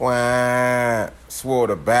Wah, swore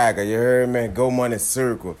the bagger, you heard me? Go Money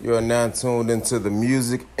Circle. You are now tuned into the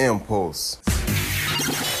Music Impulse.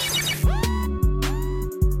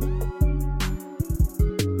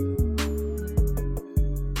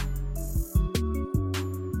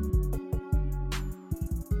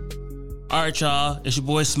 All right, y'all, it's your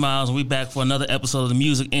boy Smiles, and we back for another episode of the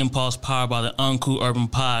Music Impulse powered by the Uncool Urban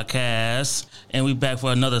Podcast. And we back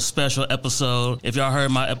for another special episode. If y'all heard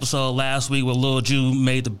my episode last week with Lil Ju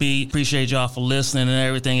made the beat, appreciate y'all for listening and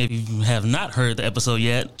everything. If you have not heard the episode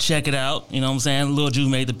yet, check it out. You know what I'm saying? Lil Ju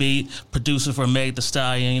made the beat, producer for Meg Thee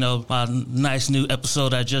Stallion, you know, my nice new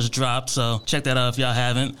episode I just dropped. So check that out if y'all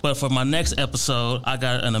haven't. But for my next episode, I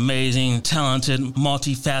got an amazing, talented,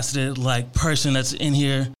 multifaceted person that's in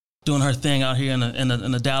here doing her thing out here in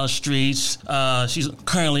the Dallas streets. She's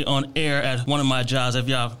currently on air at one of my jobs. If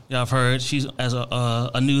y'all have heard, she's as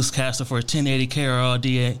a newscaster for 1080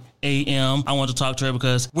 KRLD AM. I wanted to talk to her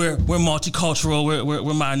because we're multicultural,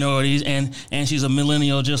 we're minorities, and she's a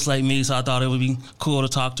millennial just like me. So I thought it would be cool to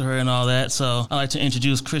talk to her and all that. So I'd like to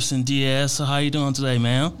introduce Kristen Diaz. So how you doing today,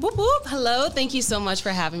 ma'am? Whoop whoop. Hello. Thank you so much for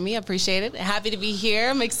having me. I appreciate it. Happy to be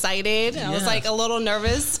here. I'm excited. I was like a little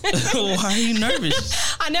nervous. Why are you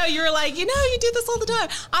nervous? I know you were like, you do this all the time.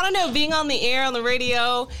 I don't know. Being on the air, on the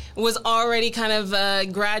radio was already kind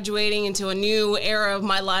of graduating into a new era of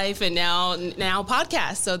my life, and now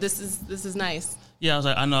podcasts. So this is nice. Yeah,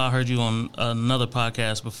 I know I heard you on another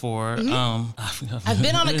podcast before. Mm-hmm. I've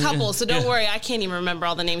been on a couple, so don't worry. I can't even remember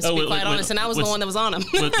all the names, to be quite honest, and I was the one that was on them.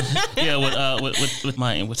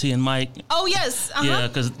 with T and Mike. Oh, yes. Uh-huh. Yeah,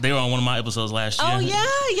 because they were on one of my episodes last year. Oh,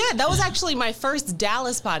 yeah. That was actually my first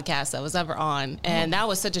Dallas podcast I was ever on, and that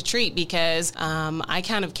was such a treat because I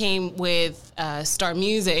kind of came with Star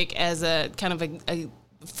Music as a kind of a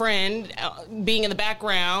friend being in the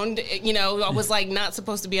background. I was like not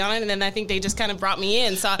supposed to be on it, and then I think they just kind of brought me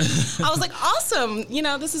in, so I was like, awesome,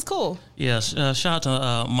 this is cool. Yes. Shout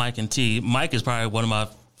out to Mike and T. Mike is probably one of my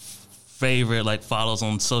favorite follows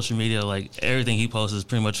on social media. Everything he posts is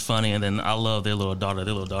pretty much funny, and then I love their little daughter.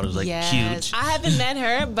 Their little daughter's cute. I haven't met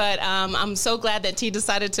her, but I'm so glad that T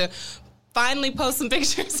decided to finally post some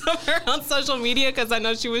pictures of her on social media, because I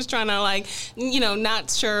know she was trying to not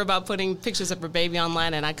sure about putting pictures of her baby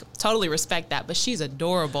online, and I totally respect that, but she's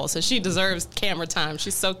adorable, so she deserves camera time.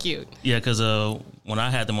 She's so cute. Yeah, because when I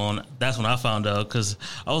had them on, that's when I found out, because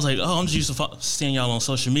I was like, I'm just used to seeing y'all on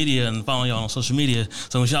social media and following y'all on social media.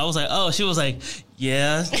 So when I was like, she was like,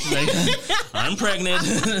 yeah, I'm pregnant.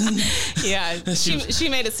 Yeah, she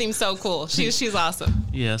made it seem so cool. She's awesome.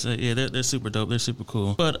 Yeah, so they're super dope. They're super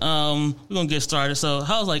cool. But we're gonna get started. So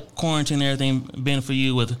how's quarantine and everything been for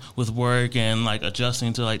you with work and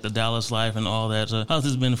adjusting to the Dallas life and all that? So how's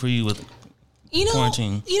this been for you with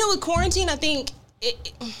quarantine? With quarantine, I think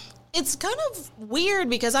it's kind of weird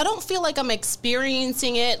because I don't feel like I'm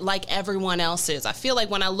experiencing it like everyone else is. I feel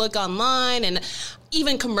like when I look online and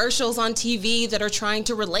even commercials on TV that are trying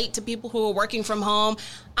to relate to people who are working from home,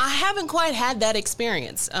 I haven't quite had that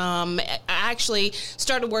experience. I actually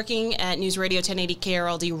started working at News Radio 1080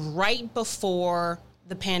 KRLD right before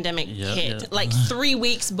the pandemic hit, 3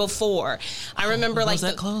 weeks before. I remember was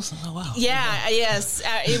that close? Oh, wow. Yeah, yes.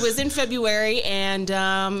 It was in February, and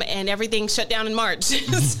everything shut down in March.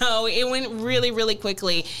 So it went really, really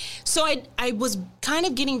quickly. So I was kind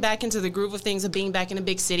of getting back into the groove of things of being back in a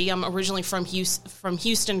big city. I'm originally from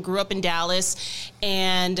Houston, grew up in Dallas,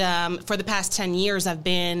 and for the past 10 years, I've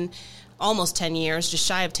been almost 10 years, just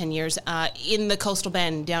shy of 10 years, in the Coastal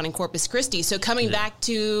Bend down in Corpus Christi. So coming back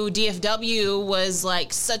to DFW was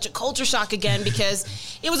such a culture shock again, because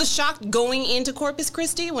it was a shock going into Corpus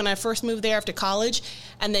Christi when I first moved there after college.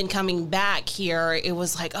 And then coming back here, it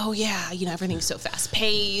was everything's so fast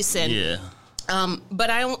paced. And but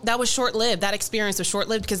that was short-lived. That experience was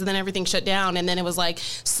short-lived because then everything shut down, and then it was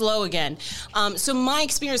slow again. So my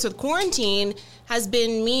experience with quarantine has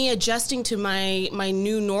been me adjusting to my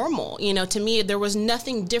new normal. To me, there was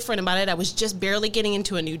nothing different about it. I was just barely getting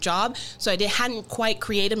into a new job, so I hadn't quite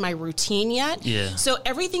created my routine yet. Yeah. So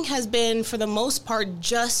everything has been, for the most part,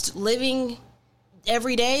 just living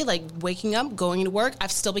every day, waking up, going to work. I'm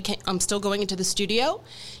still going into the studio,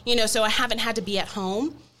 so I haven't had to be at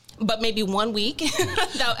home, but maybe 1 week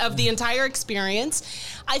of the entire experience.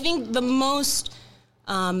 I think the most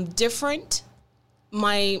different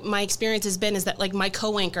my experience has been is that my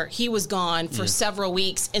co-anchor, he was gone for several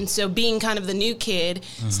weeks, and so being kind of the new kid,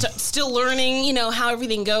 still learning how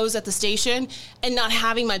everything goes at the station, and not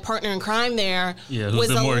having my partner in crime there was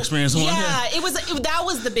the more experienced one. That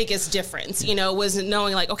was the biggest difference. Was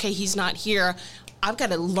knowing okay, he's not here. I've got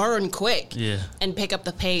to learn quick and pick up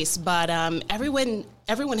the pace. But everyone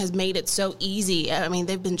has made it so easy. I mean,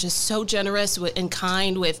 they've been just so generous and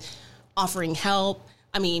kind with offering help.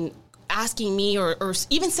 I mean, asking me or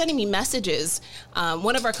even sending me messages.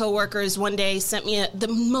 One of our coworkers one day sent me the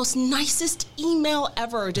most nicest email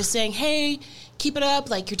ever, just saying, "Hey, keep it up.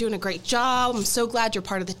 Like, you're doing a great job. I'm so glad you're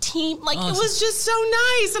part of the team." Like, it was just so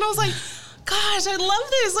nice. And I was like, gosh, I love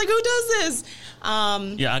this. Like, who does this?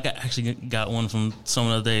 I actually got one from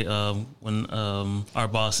someone the other day when our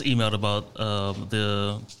boss emailed about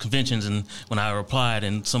the conventions, and when I replied,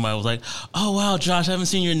 and somebody was like, "Oh wow, Josh, I haven't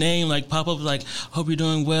seen your name like pop up. Like, hope you're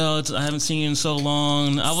doing well. I haven't seen you in so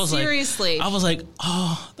long." I was seriously. I was like,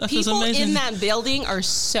 "Oh, that's people amazing." In that building are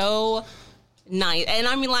so nice, and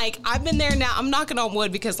I mean, like, I've been there now. I'm knocking on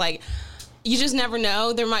wood because, like, you just never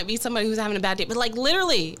know. There might be somebody who's having a bad day, but like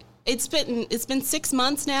literally. It's been 6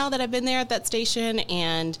 months now that I've been there at that station,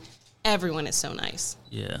 and everyone is so nice.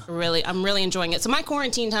 Yeah. Really, I'm really enjoying it. So my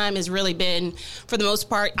quarantine time has really been, for the most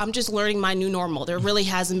part, I'm just learning my new normal. There really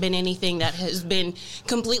hasn't been anything that has been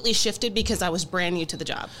completely shifted because I was brand new to the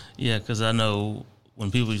job. Yeah, because I know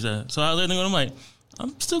when people say, "So how's everything going?" I'm like,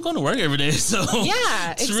 I'm still going to work every day, so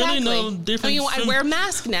yeah, it's exactly. really no different. I mean, I wear a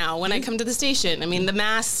mask now when I come to the station. I mean, the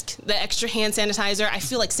mask, the extra hand sanitizer, I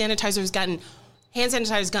feel like hand sanitizer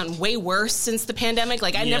has gotten way worse since the pandemic.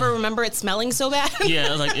 Like, I never remember it smelling so bad.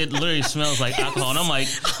 Yeah, like, it literally smells like alcohol. And I'm like,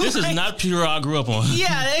 this is not pure I grew up on.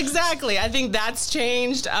 Yeah, exactly. I think that's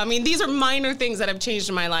changed. I mean, these are minor things that have changed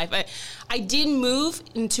in my life. I did move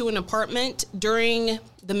into an apartment during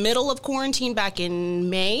the middle of quarantine back in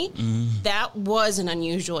May. That was an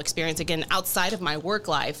unusual experience, again, outside of my work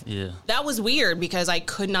life. Yeah. That was weird because I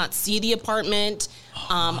could not see the apartment.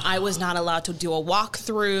 I was not allowed to do a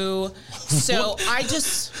walkthrough. So I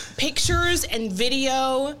just pictures and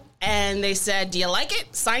video, and they said, "Do you like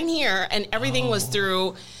it? Sign here." And everything was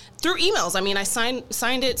through emails. I mean, I signed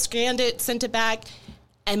it, scanned it, sent it back.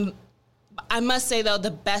 And I must say, though,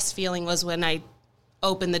 the best feeling was when I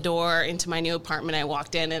opened the door into my new apartment. I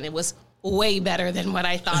walked in, and it was way better than what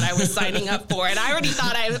I thought I was signing up for. And I already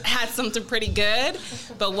thought I had something pretty good,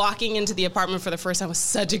 but walking into the apartment for the first time was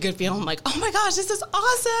such a good feeling. I'm like, oh my gosh, this is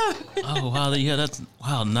awesome. Oh, wow. Yeah,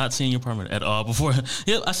 not seeing your apartment at all before.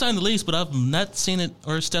 Yeah, I signed the lease, but I've not seen it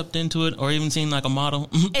or stepped into it or even seen like a model.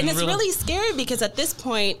 And it's really scary because at this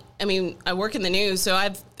point, I mean, I work in the news, so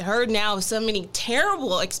I've heard now so many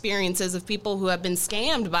terrible experiences of people who have been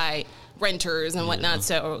scammed by renters and whatnot.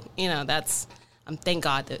 So, thank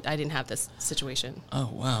God that I didn't have this situation. Oh,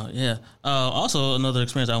 wow, yeah. Also, another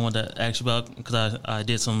experience I wanted to ask you about, because I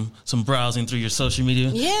did some browsing through your social media.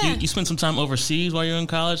 Yeah. You spent some time overseas while you were in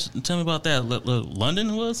college. Tell me about that.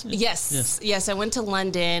 London was? Yes, I went to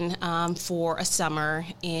London for a summer,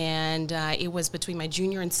 and it was between my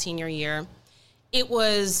junior and senior year. It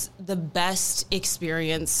was the best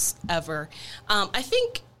experience ever. I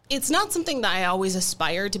think it's not something that I always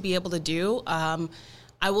aspired to be able to do.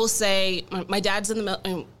 I will say my dad's in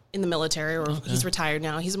the military, or he's retired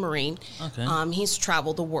now. He's a Marine. Okay. He's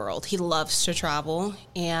traveled the world. He loves to travel.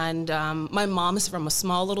 And my mom is from a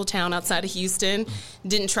small little town outside of Houston.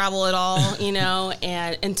 Didn't travel at all,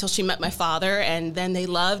 and until she met my father. And then they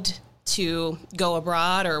loved to go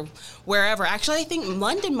abroad or wherever. Actually, I think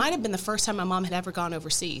London might have been the first time my mom had ever gone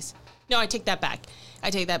overseas. No, I take that back.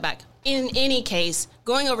 In any case,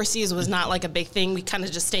 going overseas was not like a big thing. We kind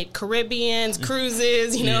of just stayed Caribbeans,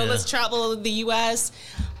 cruises, let's travel to the U.S.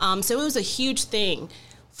 So it was a huge thing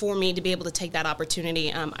for me to be able to take that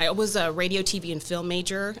opportunity. I was a radio, TV, and film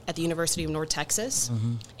major at the University of North Texas.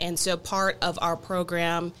 Mm-hmm. And so part of our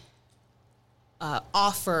program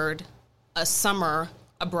offered a summer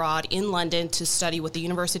abroad in London to study with the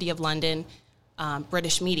University of London,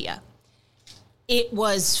 British media. It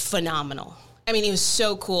was phenomenal. I mean, it was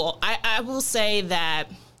so cool. I will say that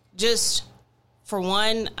just for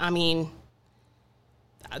one, I mean,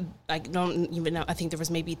 I don't even know. I think there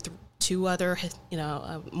was maybe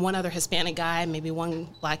one other Hispanic guy, maybe one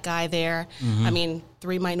black guy there. Mm-hmm. I mean,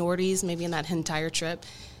 3 minorities maybe in that entire trip.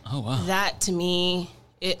 Oh, wow. That to me,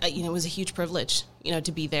 it was a huge privilege,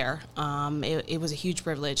 to be there. It was a huge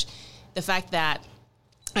privilege. The fact that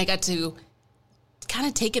I got to kind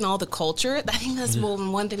of take in all the culture. I think that's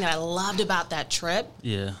one thing that I loved about that trip.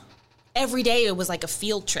 Yeah. Every day it was like a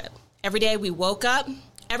field trip. Every day we woke up,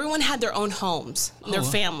 everyone had their own homes, their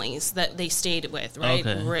families that they stayed with, right?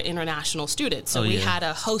 Okay. We were international students, so we had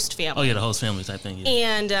a host family. Oh, yeah, the host family type thing. Yeah.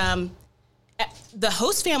 And the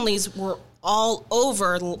host families were all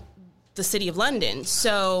over the city of London.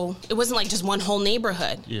 So it wasn't like just one whole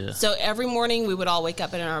neighborhood. Yeah. So every morning we would all wake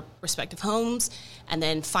up in our respective homes and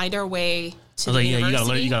then find our way to the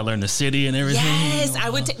university. You gotta learn the city and everything. Yes, I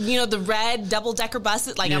would, the red double-decker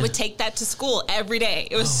buses, I would take that to school every day.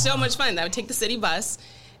 It was so much fun. I would take the city bus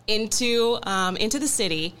into the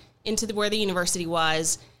city, where the university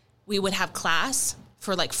was. We would have class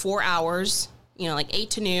for 4 hours, 8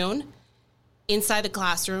 to noon inside the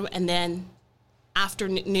classroom, and then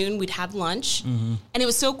afternoon we'd have lunch. And it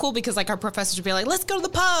was so cool because our professors would be like, let's go to the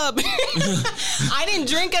pub. I didn't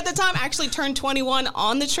drink at the time. I actually turned 21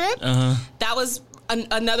 on the trip. That was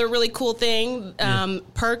another really cool thing,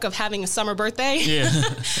 perk of having a summer birthday. Yeah.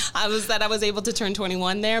 I was able to turn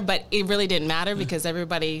 21 there, but it really didn't matter because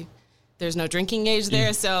there's no drinking age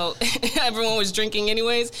there. So everyone was drinking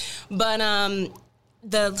anyways. But,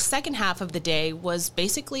 the second half of the day was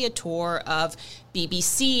basically a tour of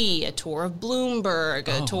BBC, a tour of Bloomberg,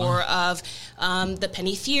 a tour of the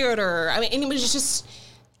Penny Theater. I mean, and it was just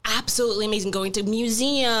absolutely amazing going to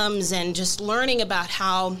museums and just learning about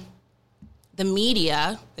how the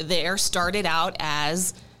media there started out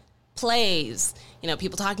as plays.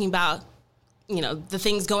 People talking about the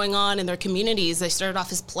things going on in their communities. They started off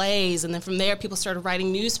as plays, and then from there, people started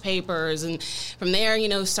writing newspapers, and from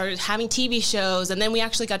there, started having TV shows, and then we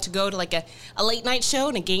actually got to go to a late night show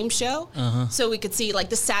and a game show, so we could see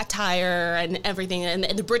the satire and everything,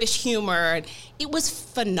 and the British humor. And it was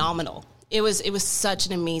phenomenal. It was such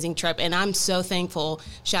an amazing trip, and I'm so thankful.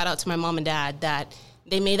 Shout out to my mom and dad that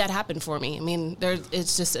they made that happen for me. I mean,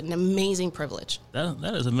 it's just an amazing privilege.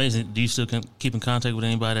 That is amazing. Do you still keep in contact with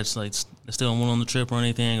anybody that's still on the trip or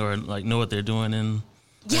anything, or know what they're doing?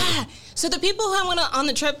 Yeah. So the people who I went on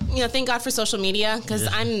the trip, thank God for social media, because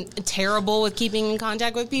I'm terrible with keeping in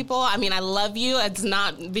contact with people. I mean, I love you. It's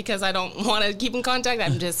not because I don't want to keep in contact.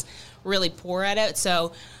 I'm just really poor at it.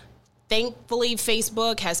 So thankfully,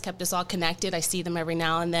 Facebook has kept us all connected. I see them every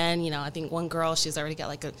now and then. I think one girl, she's already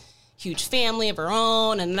got a huge family of her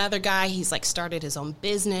own, and another guy, he's started his own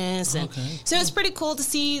business, and so it's pretty cool to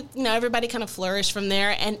see everybody kind of flourish from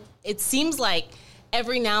there. And it seems like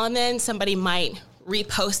every now and then somebody might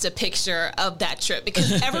repost a picture of that trip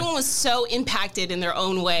because everyone was so impacted in their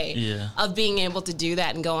own way of being able to do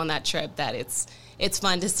that and go on that trip that it's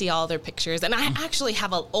fun to see all their pictures. And I actually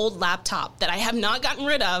have an old laptop that I have not gotten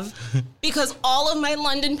rid of because all of my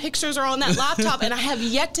London pictures are on that laptop, and I have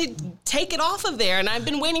yet to take it off of there. And I've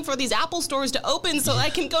been waiting for these Apple stores to open so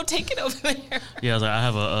I can go take it over there. Yeah, I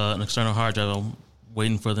have an external hard drive. I'm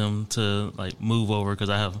waiting for them to move over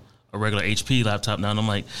because I have a regular HP laptop now, and I'm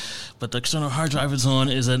like, but the external hard drive it's on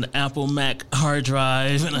is an Apple Mac hard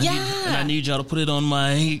drive, and I need y'all to put it on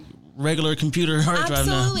my regular computer hard drive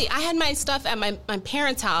now. Absolutely. I had my stuff at my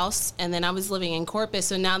parents' house, and then I was living in Corpus.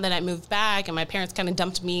 So now that I moved back, and my parents kind of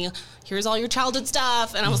dumped me, here's all your childhood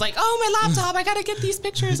stuff. And I was like, oh, my laptop, I got to get these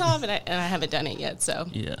pictures off. And I haven't done it yet. So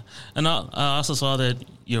yeah. And I also saw that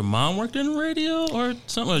your mom worked in radio or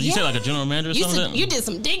something. You said a general manager or something? You did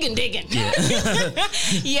some digging. Yeah.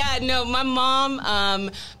 Yeah, no, my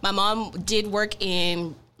mom did work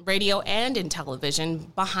in radio and in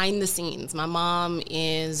television behind the scenes. My mom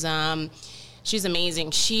is, she's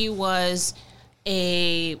amazing. She was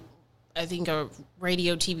I think a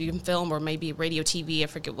radio, TV, and film, or maybe radio, TV. I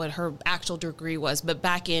forget what her actual degree was, but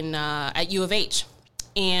back at U of H.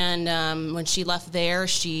 And when she left there,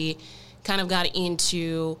 she kind of got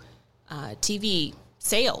into TV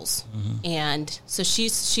sales. And so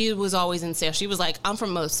she was always in sales. She was like, I'm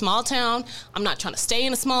from a small town. I'm not trying to stay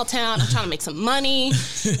in a small town. I'm trying to make some money.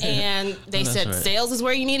 And they said, right, sales is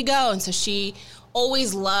where you need to go. And so she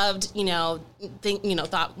always loved,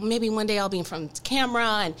 thought maybe one day I'll be in front of the camera.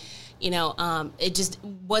 And, it just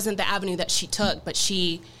wasn't the avenue that she took, but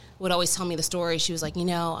she would always tell me the story. She was like,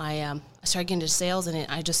 I started getting into sales, and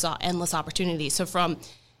I just saw endless opportunities. So from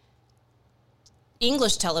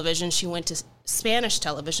English television, she went to Spanish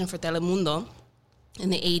television for Telemundo in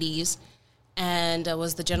the 80s and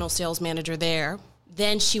was the general sales manager there.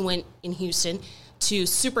 Then she went in Houston to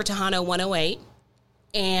Super Tejano 108,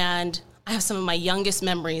 and I have some of my youngest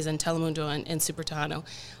memories in Telemundo and Super Tejano,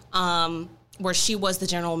 where she was the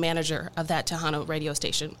general manager of that Tejano radio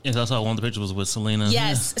station. Yes, I saw one of the pictures was with Selena.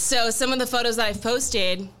 Yes, so some of the photos that I've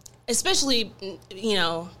posted, especially,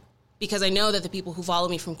 because I know that the people who follow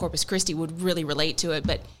me from Corpus Christi would really relate to it,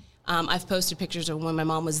 but I've posted pictures of when my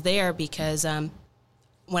mom was there because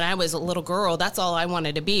when I was a little girl, that's all I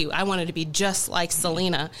wanted to be. I wanted to be just like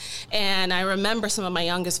Selena. And I remember some of my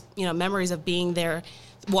youngest, memories of being there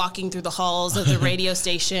walking through the halls of the radio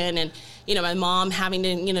station, and my mom having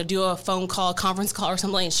to do a phone call, conference call or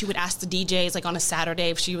something, and she would ask the DJs like on a Saturday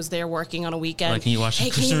if she was there working on a weekend, like, can you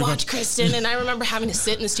watch Kristen? And I remember having to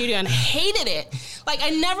sit in the studio and hated it. Like,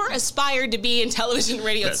 I never aspired to be in television and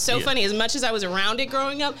radio. It's so funny. As much as I was around it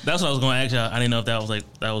growing up. That's what I was going to ask you. I didn't know if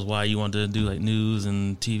that was why you wanted to do like news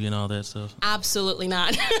and TV and all that stuff. Absolutely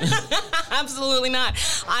not. Absolutely not.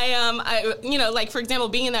 I like, for example,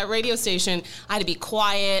 being in that radio station, I had to be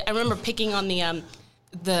quiet. I remember picking on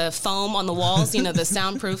the foam on the walls, the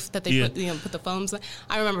soundproof that they put the foams.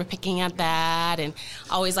 I remember picking at that and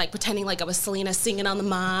always like pretending like I was Selena singing on the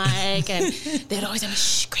mic, and they'd always have,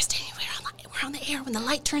 shh, Kristen, we're on the air. When the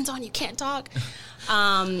light turns on, you can't talk.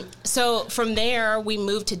 So from there,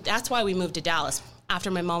 that's why we moved to Dallas.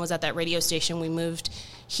 After my mom was at that radio station, we moved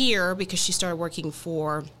here because she started working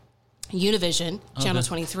for Univision, Channel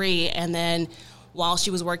 23, and then while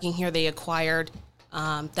she was working here, they acquired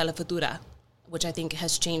Telefutura, which I think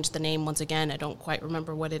has changed the name once again. I don't quite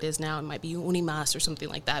remember what it is now. It might be Unimas or something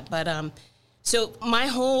like that. But so my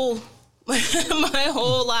whole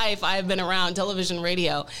life, I've been around television,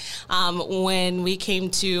 radio. When we came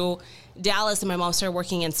to Dallas and my mom started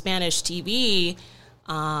working in Spanish TV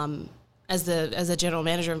as a general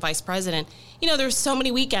manager and vice president, there's so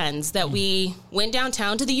many weekends that we went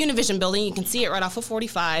downtown to the Univision building. You can see it right off of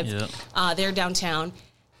 45 there downtown.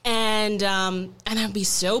 And I'd be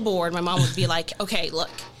so bored. My mom would be like, okay, look,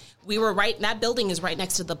 that building is right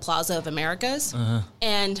next to the Plaza of Americas. Uh-huh.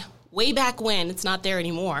 And way back when, it's not there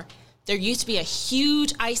anymore, there used to be a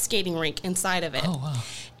huge ice skating rink inside of it. Oh, wow.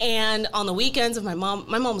 And on the weekends of my mom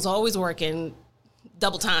was always working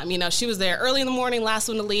double time. She was there early in the morning, last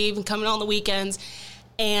one to leave, and coming on the weekends.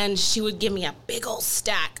 And she would give me a big old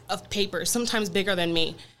stack of papers, sometimes bigger than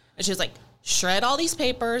me. And she was like, shred all these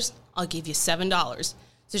papers, I'll give you $7.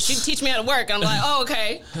 So she'd teach me how to work. And I'm like, oh,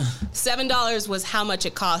 okay. $7 was how much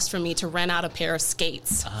it cost for me to rent out a pair of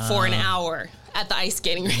skates for an hour at the ice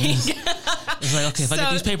skating rink. It's like, okay, if I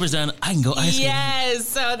get these papers done, I can go ice skating. Yes,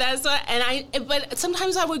 so that's what, but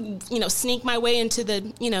sometimes I would, sneak my way into the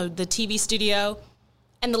TV studio,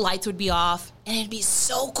 and the lights would be off, and it'd be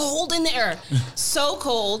so cold in there. So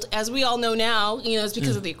cold, as we all know now, it's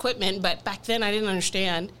because of the equipment, but back then I didn't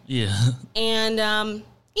understand. Yeah. And,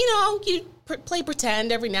 you play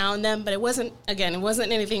pretend every now and then, but it wasn't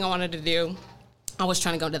anything I wanted to do. I was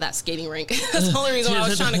trying to go to that skating rink. That's the only reason why I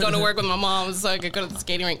was trying to go to work with my mom, was so I could go to the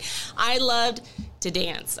skating rink. I loved to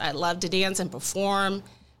dance. I loved to dance and perform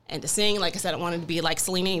and to sing. Like I said, I wanted to be like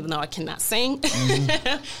Selena, even though I cannot sing.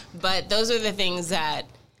 Mm-hmm. But those are the things that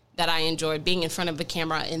I enjoyed, being in front of the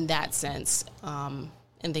camera in that sense. And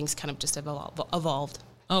things kind of just evolved.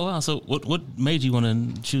 Oh, wow. So what made you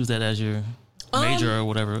want to choose that as your major or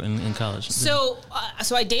whatever in college? So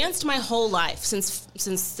I danced my whole life. Since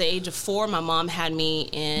the age of 4, my mom had me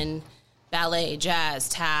in ballet, jazz,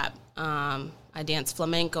 tap. I danced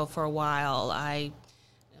flamenco for a while.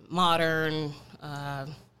 Modern,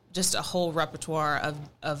 just a whole repertoire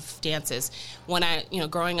of dances. When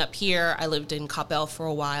growing up here, I lived in Coppell for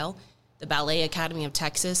a while. The Ballet Academy of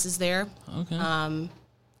Texas is there. Okay.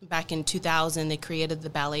 Back in 2000, they created the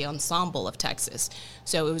Ballet Ensemble of Texas.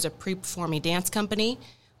 So it was a pre-performing dance company,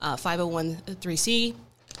 501(c).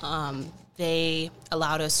 They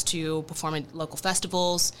allowed us to perform at local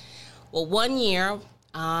festivals. Well, one year,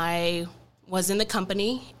 I was in the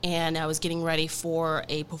company, and I was getting ready for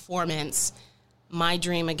a performance. My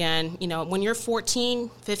dream, again, when you're 14,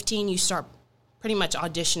 15, you start pretty much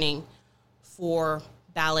auditioning for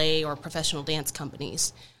ballet or professional dance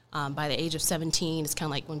companies. By the age of 17, it's kind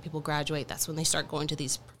of like when people graduate, that's when they start going to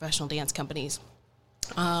these professional dance companies.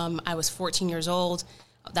 I was 14 years old.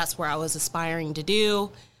 That's where I was aspiring to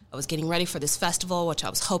do. I was getting ready for this festival, which I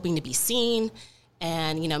was hoping to be seen.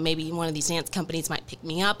 And, maybe one of these dance companies might pick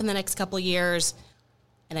me up in the next couple of years.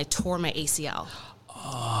 And I tore my ACL.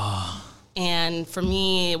 Oh. And for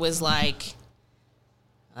me, it was like,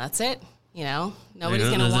 that's it. Nobody's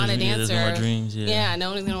going to want a dancer. No more dreams,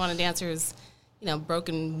 nobody's going to want a dancer who's,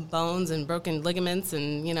 broken bones and broken ligaments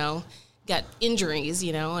and, got injuries,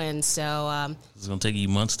 and so... it's going to take you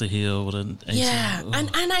months to heal with an ACL. Yeah,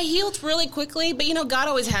 and I healed really quickly, but, God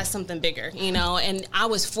always has something bigger, and I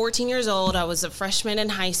was 14 years old. I was a freshman in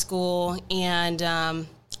high school, and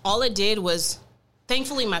all it did was...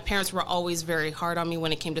 Thankfully, my parents were always very hard on me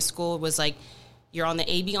when it came to school. It was like, you're on the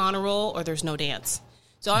AB honor roll or there's no dance.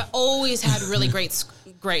 So I always had really great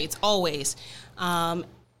grades, always.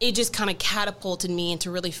 It just kind of catapulted me into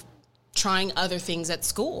really trying other things at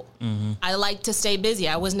school. I like to stay busy.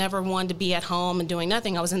 I was never one to be at home and doing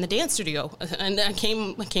nothing. I was in the dance studio, and I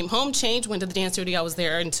came home, changed, went to the dance studio. I was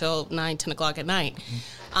there until 9, 10 o'clock at night.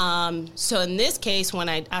 So in this case,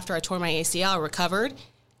 after I tore my ACL, I recovered,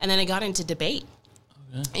 and then I got into debate.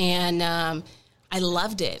 Okay. And I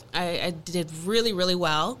loved it. I did really, really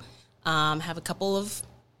well. Have a couple of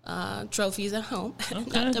trophies at home,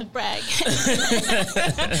 not to brag. Here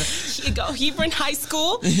you go, Hebron High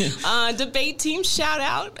School debate team, shout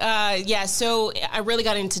out. So I really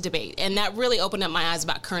got into debate, and that really opened up my eyes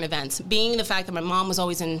about current events. Being the fact that my mom was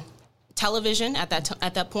always in television at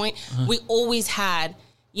that point, we always had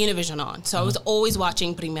Univision on. So I was always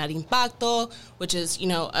watching Primer Impacto, which is,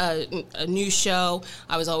 a news show.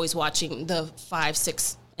 I was always watching the 5,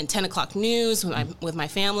 6, and 10 o'clock news with my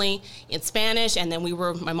family in Spanish. And then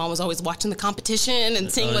my mom was always watching the competition and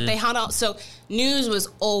seeing what they had out. So news was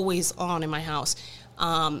always on in my house.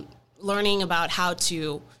 Learning about how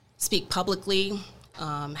to speak publicly,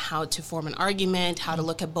 how to form an argument, how to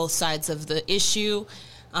look at both sides of the issue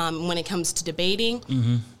when it comes to debating.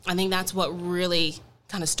 I think that's what really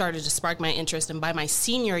kind of started to spark my interest. And by my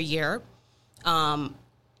senior year,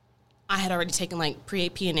 I had already taken like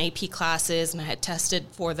pre-AP and AP classes, and I had tested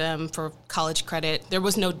for them for college credit. There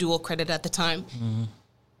was no dual credit at the time,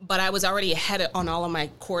 but I was already ahead on all of my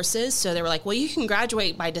courses. So they were like, well, you can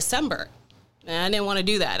graduate by December. And I didn't want to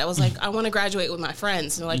do that. I was like, I want to graduate with my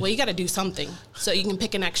friends. And they're like, well, you got to do something. So you can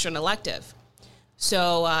pick an extra elective.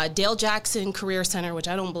 So Dale Jackson Career Center, which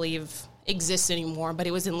I don't believe exists anymore, but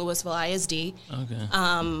it was in Louisville ISD. Okay.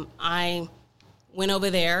 I went over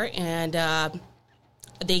there, and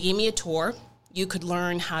they gave me a tour. You could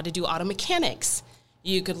learn how to do auto mechanics.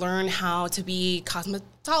 You could learn how to be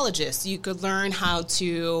cosmetologist. You could learn how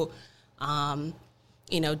to,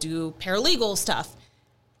 do paralegal stuff.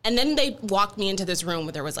 And then they walked me into this room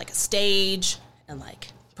where there was like a stage and like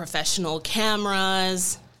professional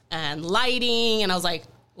cameras and lighting. And I was like,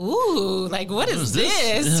 ooh, like, what is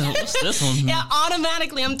this? Yeah, what's this one? Yeah,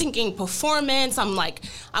 automatically I'm thinking performance. I'm like,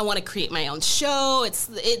 I want to create my own show. It's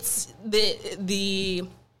the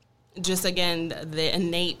just again, the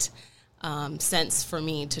innate sense for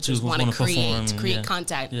me to just want to create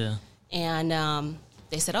content. Yeah. And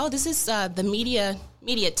they said, oh, this is the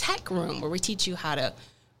media tech room where we teach you how to,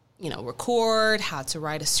 record, how to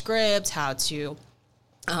write a script, how to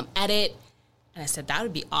edit. And I said, that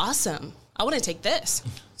would be awesome. I want to take this.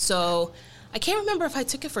 So I can't remember if I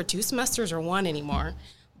took it for 2 semesters or 1 anymore.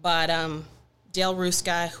 But Dale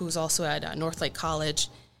Ruska, who's also at Northlake College,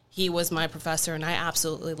 he was my professor, and I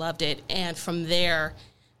absolutely loved it. And from there,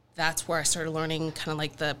 that's where I started learning kind of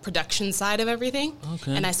like the production side of everything.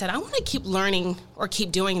 Okay. And I said, I want to keep learning or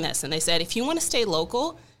keep doing this. And they said, if you want to stay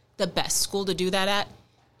local, the best school to do that at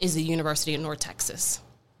is the University of North Texas.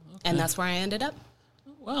 Okay. And that's where I ended up.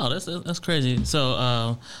 Wow, that's crazy.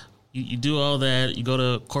 So you do all that. You go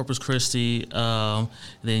to Corpus Christi.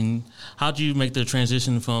 Then how do you make the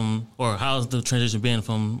transition how's the transition been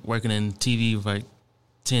from working in TV for like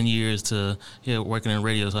 10 years to working in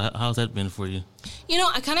radio? So how's that been for you?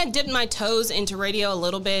 I kind of dipped my toes into radio a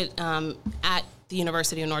little bit at the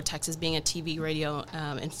University of North Texas, being a TV, radio,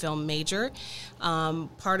 and film major.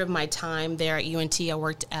 Part of my time there at UNT, I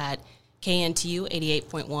worked at KNTU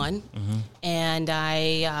 88.1, and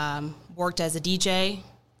I worked as a DJ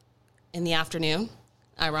in the afternoon,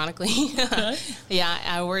 ironically. Okay. Yeah,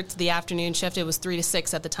 I worked the afternoon shift. It was 3 to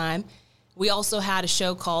 6 at the time. We also had a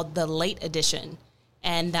show called The Late Edition,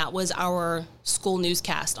 and that was our school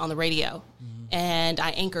newscast on the radio. And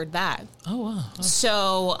I anchored that. Oh, wow. Oh.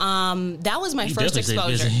 So that was my first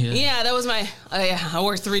exposure. Busy, yeah, that was my, I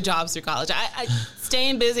worked 3 jobs through college. I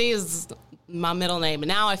staying busy is my middle name. But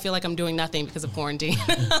now I feel like I'm doing nothing because of quarantine.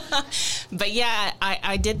 But yeah,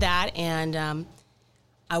 I did that. And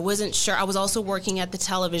I wasn't sure. I was also working at the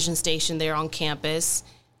television station there on campus.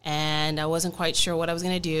 And I wasn't quite sure what I was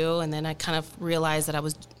going to do. And then I kind of realized that I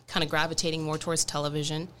was kind of gravitating more towards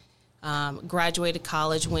television. Graduated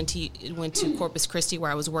college, went to Corpus Christi where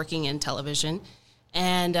I was working in television.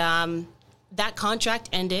 And that contract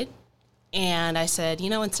ended. And I said,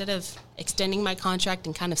 instead of extending my contract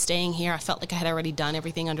and kind of staying here, I felt like I had already done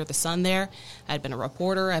everything under the sun there. I'd been a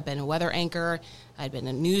reporter. I'd been a weather anchor. I'd been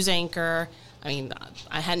a news anchor. I mean,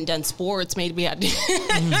 I hadn't done sports. Maybe I'd do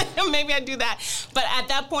that. But at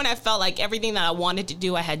that point, I felt like everything that I wanted to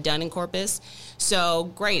do, I had done in Corpus.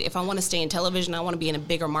 So great. If I want to stay in television, I want to be in a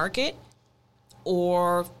bigger market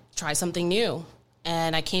or try something new.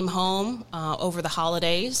 And I came home over the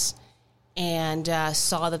holidays and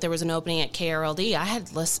saw that there was an opening at KRLD.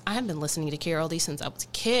 I had been listening to KRLD since I was a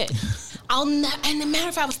kid. And as a matter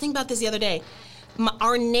of fact, I was thinking about this the other day.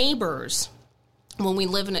 our neighbors, when we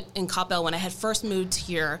lived in Coppell, when I had first moved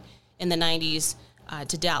here in the 90s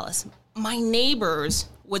to Dallas, my neighbors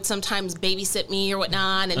would sometimes babysit me or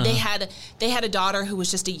whatnot, and they had a daughter who was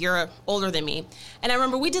just a year older than me. And I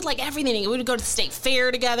remember we did like everything. We would go to the state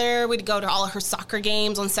fair together. We'd go to all of her soccer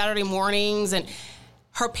games on Saturday mornings, and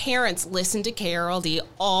her parents listened to KRLD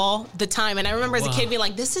all the time. And I remember as a kid being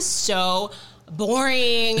like, this is so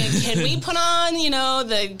boring. Can we put on,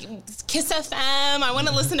 the Kiss FM? I want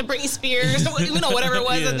to listen to Britney Spears, whatever it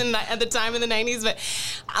was at the time in the 90s. But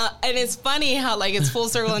and it's funny how like it's full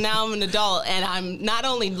circle, and now I'm an adult, and I'm not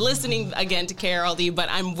only listening again to KRLD, but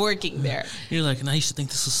I'm working there. You're like, and I used to think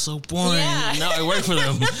this was so boring. Yeah. Now I work for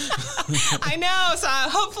them. I know. So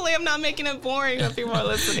hopefully I'm not making it boring when people are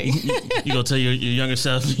listening. You gonna tell your younger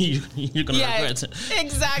self you're gonna regret it.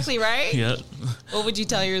 Exactly, right? Yep. What would you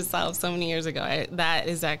tell yourself so many years ago? That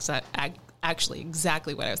is actually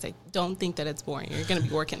exactly what I would say. Don't think that it's boring. You're going to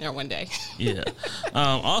be working there one day. Yeah.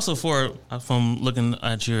 Also, from looking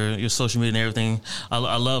at your social media and everything,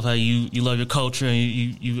 I love how you love your culture, and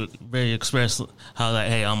you very express how like,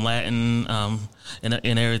 hey, I'm Latin, and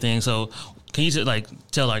everything. So can you just like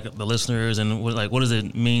tell like the listeners and what does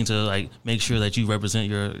it mean to like make sure that you represent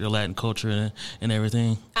your Latin culture and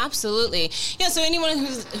everything? Absolutely. Yeah. So anyone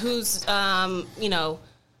who's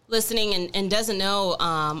listening and doesn't know,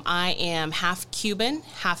 I am half Cuban,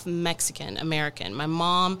 half Mexican American. My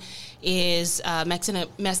mom is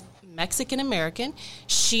Mexican American.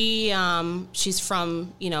 She's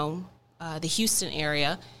from the Houston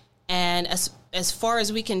area, and as far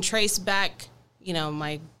as we can trace back,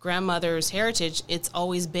 my grandmother's heritage, it's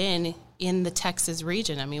always been in the Texas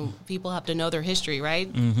region. I mean, people have to know their history,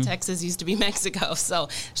 right? Mm-hmm. Texas used to be Mexico, so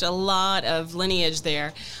there's a lot of lineage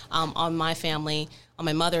there on my family. On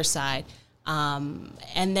my mother's side. And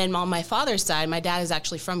then on my father's side, my dad is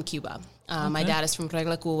actually from Cuba. My dad is from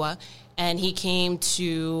Regla, Cuba, and he came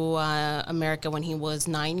to America when he was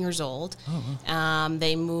 9 years old. Oh.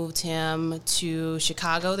 They moved him to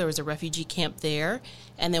Chicago. There was a refugee camp there.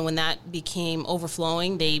 And then when that became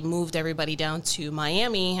overflowing, they moved everybody down to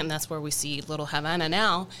Miami, and that's where we see Little Havana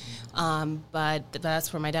now. But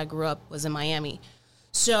that's where my dad grew up, was in Miami.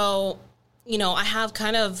 So, I have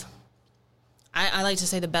kind of... I like to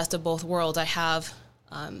say the best of both worlds. I have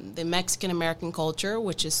the Mexican-American culture,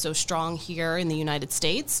 which is so strong here in the United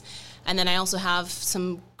States. And then I also have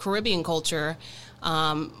some Caribbean culture,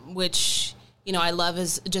 which, I love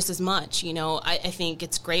just as much. I think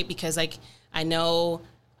it's great because, I know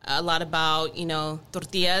a lot about,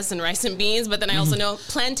 tortillas and rice and beans, but then I also know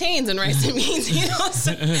plantains and rice and beans,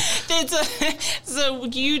 So it's a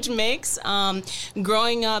huge mix.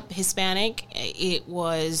 Growing up Hispanic,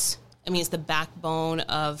 it's the backbone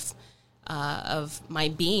of my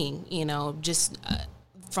being, just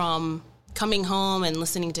from coming home and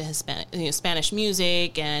listening to Spanish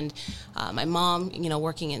music, and my mom,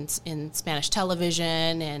 working in Spanish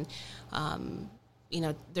television, and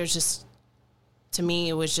there's just, to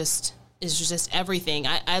me, it's just everything.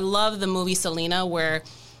 I love the movie Selena, where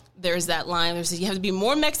there's that line where it says you have to be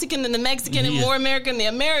more Mexican than the Mexican and more American than the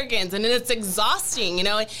Americans, and it's exhausting.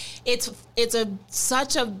 It's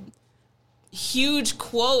such a huge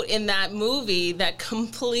quote in that movie that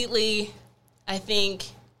completely, I think,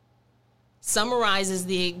 summarizes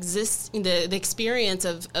the experience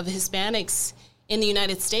of Hispanics in the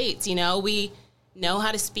United States. We know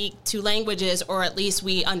how to speak two languages, or at least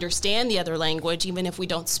we understand the other language, even if we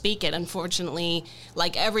don't speak it. Unfortunately,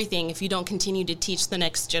 like everything, if you don't continue to teach the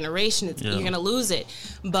next generation, you're going to lose it.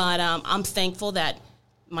 But I'm thankful that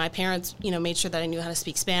my parents, made sure that I knew how to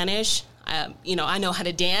speak Spanish. I know how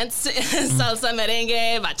to dance, salsa,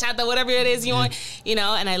 merengue, bachata, whatever it is you want, and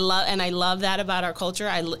I love that about our culture.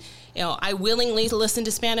 I willingly listen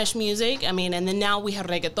to Spanish music. And then now we have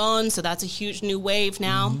reggaeton, so that's a huge new wave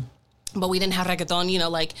now. Mm-hmm. But we didn't have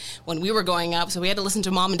reggaeton, like when we were growing up, so we had to listen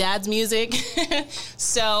to mom and dad's music.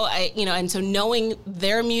 So so knowing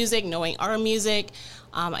their music, knowing our music,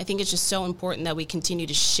 I think it's just so important that we continue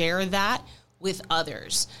to share that with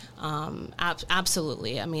others.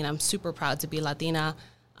 Absolutely. I'm super proud to be Latina.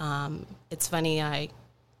 It's funny.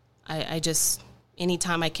 I just,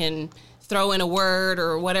 anytime I can throw in a word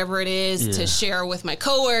or whatever it is to share with my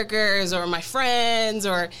coworkers or my friends,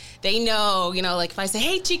 or they know, like if I say,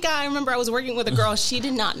 hey, chica, I remember I was working with a girl. She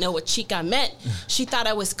did not know what chica meant. She thought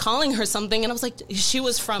I was calling her something. And I was like, she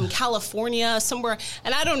was from California somewhere.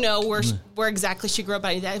 And I don't know where exactly she grew up.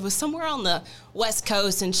 It was somewhere on the West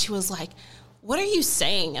Coast. And she was like, what are you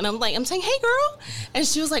saying? And I'm saying, hey, girl. And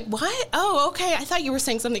she was like, what? Oh, okay. I thought you were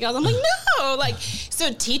saying something else. I'm like, no.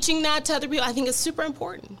 So teaching that to other people, I think is super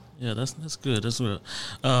important. Yeah, that's good. That's good.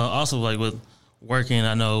 Also, with working,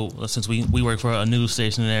 I know since we work for a news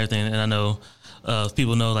station and everything, and I know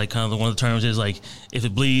people know like kind of one of the terms is like if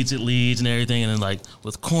it bleeds, it leads and everything. And then like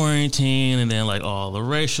with quarantine and then like all the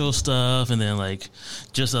racial stuff and then like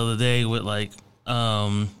just the other day with like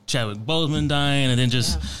Chadwick Boseman dying and then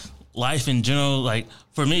just life in general. Like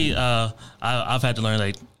for me, I've had to learn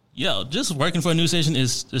like, just working for a news station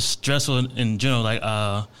is stressful in general. Like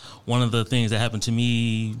one of the things that happened to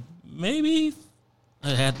me, maybe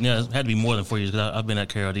it had to be more than 4 years because I've been at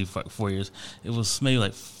KRLD for 4 years. It was maybe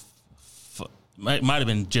like might have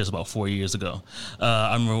been just about 4 years ago.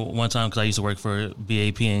 I remember one time because I used to work for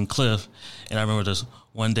BAP in Cliff, and I remember just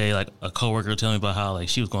one day like a coworker telling me about how like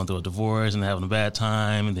she was going through a divorce and having a bad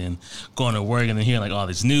time, and then going to work and then hearing like all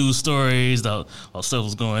these news stories, all stuff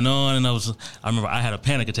was going on, and I remember I had a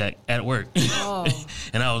panic attack at work,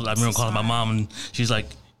 and I remember calling my mom, and she's like,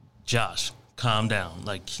 "Josh, calm down.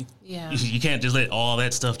 Like, you can't just let all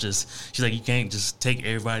that stuff she's like, you can't just take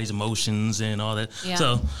everybody's emotions and all that." Yeah.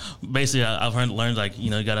 So basically I've learned like,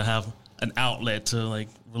 you got to have an outlet to like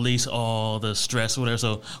release all the stress or whatever.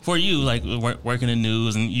 So for you, like working in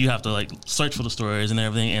news and you have to like search for the stories and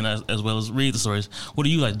everything, and as well as read the stories, what do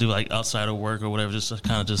you like to do like outside of work or whatever, just to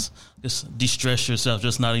kind of just de-stress yourself,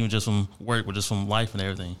 just not even just from work, but just from life and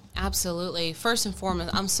everything? Absolutely. First and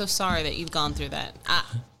foremost, I'm so sorry that you've gone through that.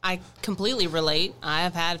 I completely relate. I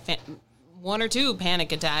have had one or two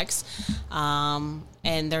panic attacks,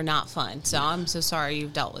 and they're not fun. So I'm so sorry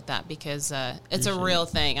you've dealt with that because it's a real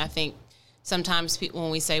thing. I think sometimes when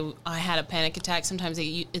we say I had a panic attack, sometimes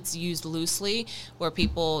it's used loosely where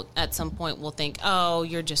people at some point will think, oh,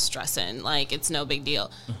 you're just stressing. Like, it's no big deal.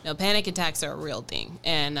 No, panic attacks are a real thing.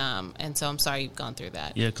 And so I'm sorry you've gone through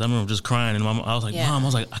that. Yeah, because I remember just crying. And I was like, Mom,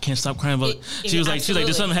 I can't stop crying. But she was like,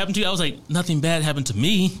 did something happen to you? I was like, nothing bad happened to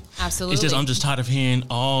me. Absolutely. It's just I'm just tired of hearing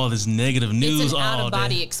all this negative news it's an all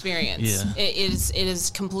out-of-body day. experience. Yeah. It is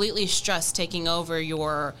completely stress taking over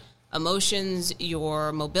your emotions,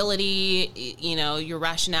 your mobility, your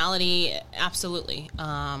rationality. Absolutely.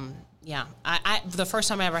 I the first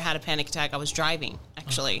time I ever had a panic attack, I was driving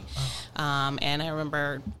actually. And I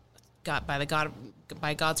remember by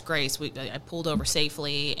God's grace, I pulled over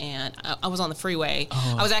safely, and I was on the freeway.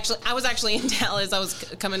 I was actually in Dallas. I was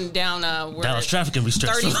coming down Dallas traffic can be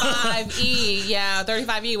stressful.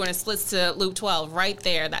 35E when it splits to Loop 12, right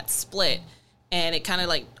there, that split. And it kind of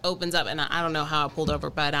like opens up, and I don't know how I pulled over,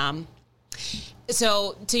 but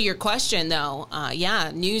so to your question though,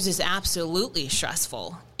 news is absolutely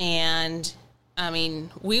stressful, and I mean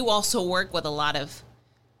we also work with a lot of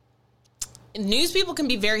news people can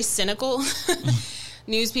be very cynical.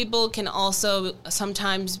 News people can also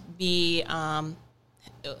sometimes be,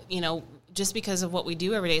 just because of what we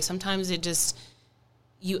do every day. Sometimes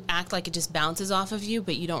you act like it just bounces off of you,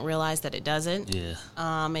 but you don't realize that it doesn't. Yeah.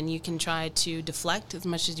 And you can try to deflect as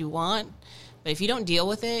much as you want. But if you don't deal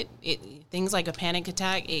with it, things like a panic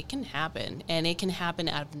attack, it can happen. And it can happen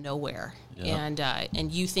out of nowhere. Yep.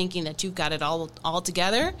 And you thinking that you've got it all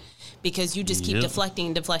together because you just keep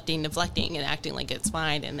deflecting, and acting like it's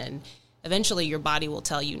fine. And then eventually your body will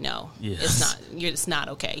tell you, no, it's not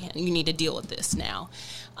okay. And you need to deal with this now.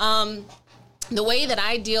 The way that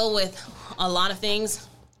I deal with a lot of things,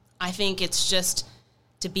 I think it's just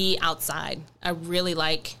to be outside. I really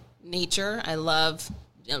like nature. I love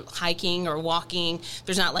hiking or walking.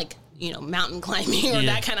 There's not like, mountain climbing or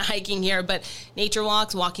that kind of hiking here, but nature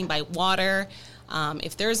walks, walking by water.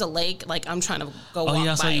 If there's a lake, like I'm trying to go walk by. Oh,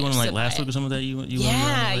 yeah, I saw you went like last week or something that you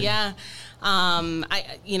Yeah.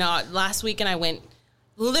 Last weekend I went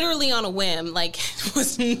literally on a whim, like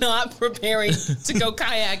was not preparing to go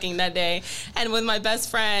kayaking that day. And with my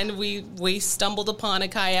best friend, we stumbled upon a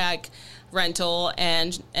kayak rental,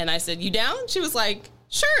 and I said, "You down?" She was like,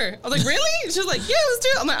 "Sure." I was like, "Really?" She was like, "Yeah, let's do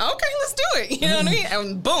it." I'm like, "Okay, let's do it." You know what I mean?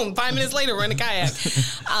 And boom, 5 minutes later, we're in a kayak.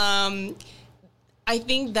 I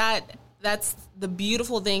think that's the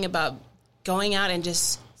beautiful thing about going out and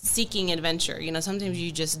just seeking adventure. Sometimes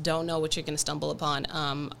you just don't know what you're going to stumble upon.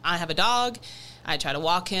 I have a dog. I try to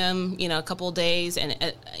walk him, a couple of days and,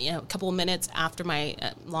 a couple of minutes after my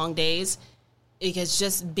long days, because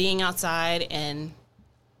just being outside and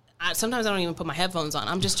sometimes I don't even put my headphones on.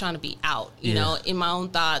 I'm just trying to be out, you know, in my own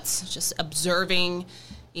thoughts, just observing,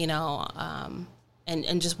 and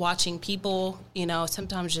just watching people,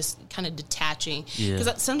 sometimes just kind of detaching.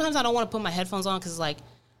 Because sometimes I don't want to put my headphones on because, like,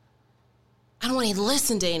 I don't want to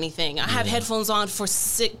listen to anything. I have headphones on for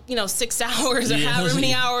 6 hours or however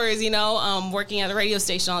many hours, working at the radio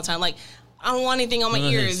station all the time. Like, I don't want anything on my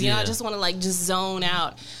ears. I just want to just zone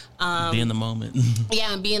out. Be in the moment.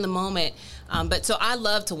 Be in the moment. But so I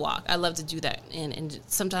love to walk. I love to do that. And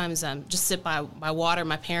sometimes just sit by water.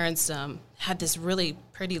 My parents had this really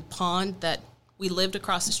pretty pond that we lived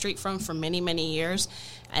across the street from for many, many years.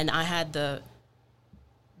 And I had the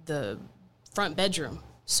front bedroom.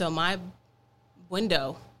 So my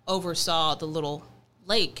window oversaw the little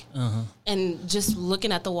lake and just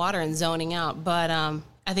looking at the water and zoning out. But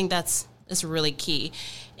I think that's really key.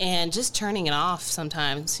 And just turning it off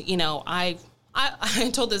sometimes. You know, I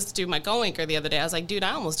told this to my co-anchor the other day. I was like, dude,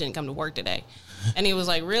 I almost didn't come to work today. And he was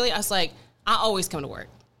like, really? I was like, I always come to work.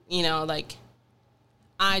 You know, like,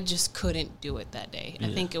 I just couldn't do it that day. Yeah.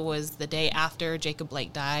 I think it was the day after Jacob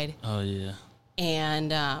Blake died. Oh, yeah.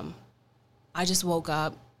 And I just woke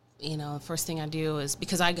up. You know, the first thing I do is,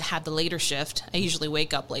 because I had the later shift, I usually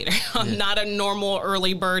wake up later. I'm not a normal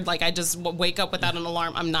early bird. Like, I just wake up without an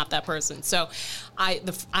alarm. I'm not that person. So I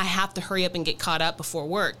have to hurry up and get caught up before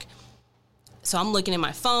work. So I'm looking at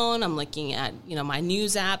my phone. I'm looking at, you know, my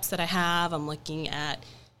news apps that I have. I'm looking at,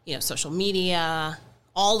 you know, social media,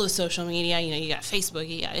 all the social media. You know, you got Facebook,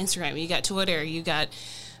 you got Instagram, you got Twitter, you got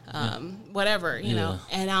whatever, you know.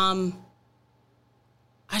 And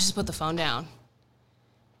I just put the phone down.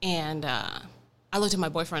 And I looked at my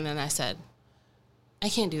boyfriend and I said, I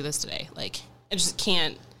can't do this today. Like, I just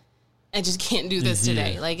can't do this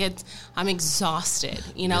today. Like, I'm exhausted.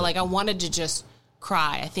 You know, like, I wanted to just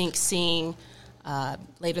cry. I think seeing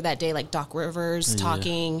later that day, like, Doc Rivers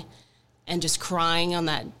talking and just crying on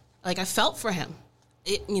that, like, I felt for him.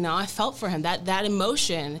 I felt for him. That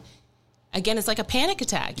emotion, again, it's like a panic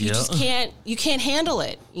attack. You just can't handle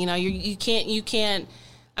it. You know, you can't.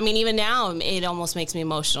 I mean, even now, it almost makes me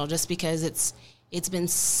emotional just because it's been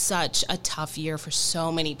such a tough year for so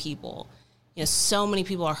many people. You know, so many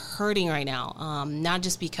people are hurting right now, not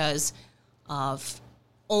just because of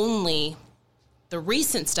only the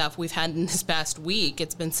recent stuff we've had in this past week.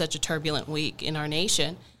 It's been such a turbulent week in our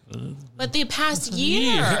nation. But the past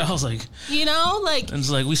year, I was like, you know, like, and it's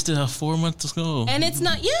like, we still have 4 months to go. And it's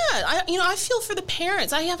not, I feel for the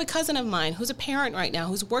parents. I have a cousin of mine who's a parent right now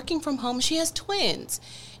who's working from home. She has twins,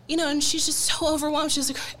 you know, and she's just so overwhelmed.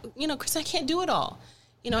 She's like, you know, Chris, I can't do it all.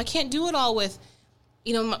 You know, I can't do it all with,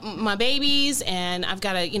 you know, my babies, and I've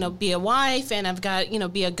got to, you know, be a wife, and I've got, you know,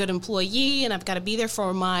 be a good employee, and I've got to be there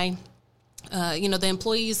for my, you know, the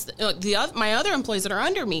employees, my other employees that are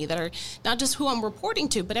under me, that are not just who I'm reporting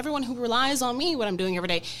to, but everyone who relies on me, what I'm doing every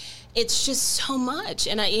day. It's just so much.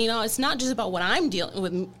 And it's not just about what I'm dealing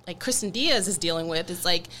with, like Kristen Diaz is dealing with. It's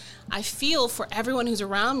like, I feel for everyone who's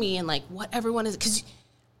around me and like what everyone is, because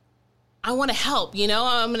I want to help, you know,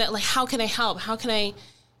 I'm going to like, how can I help? How can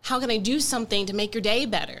I do something to make your day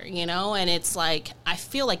better? You know? And it's like, I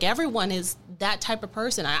feel like everyone is that type of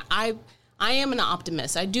person. I am an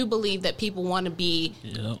optimist. I do believe that people want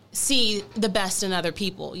to see the best in other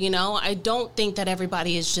people. You know, I don't think that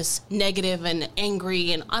everybody is just negative and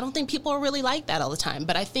angry, and I don't think people are really like that all the time.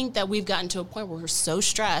 But I think that we've gotten to a point where we're so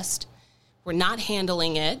stressed, we're not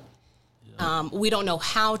handling it. We don't know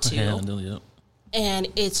how to, and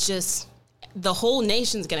it's just the whole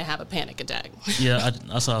nation's going to have a panic attack. Yeah,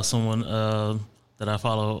 I saw someone that I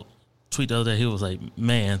follow tweet the other day. He was like,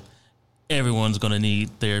 "Man, everyone's going to need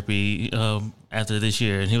therapy after this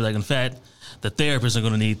year." And he was like, in fact, the therapists are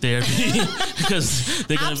going to need therapy because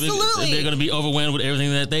they're going to be overwhelmed with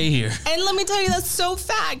everything that they hear. And let me tell you, that's so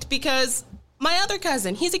fact, because my other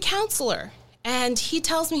cousin, he's a counselor, and he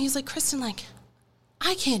tells me, he's like, Kristen, like,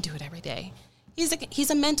 I can't do it every day. He's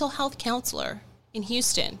a mental health counselor in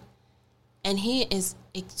Houston, and he is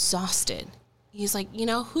exhausted. He's like, you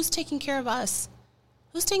know, who's taking care of us?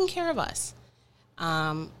 Who's taking care of us?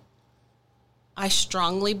 I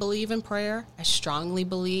strongly believe in prayer. I strongly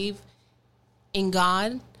believe in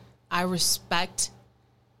God. I respect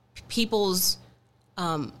people's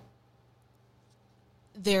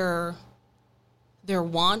their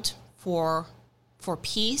want for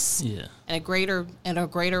peace, and a greater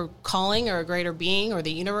calling, or a greater being, or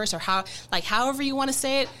the universe, or however you want to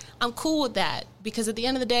say it. I'm cool with that, because at the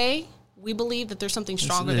end of the day, we believe that there's something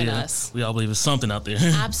stronger than us. We all believe there's something out there.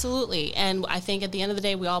 Absolutely. And I think at the end of the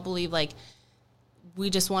day, we all believe, like, we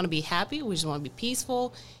just want to be happy. We just want to be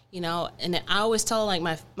peaceful, you know. And I always tell, like,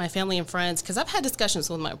 my family and friends, because I've had discussions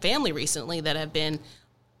with my family recently that have been,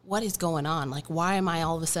 what is going on? Like, why am I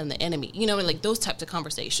all of a sudden the enemy? You know, like those types of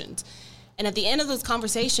conversations. And at the end of those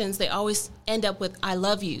conversations, they always end up with, I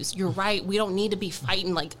love yous. You're right. We don't need to be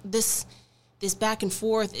fighting like this back and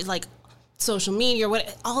forth. Is like social media or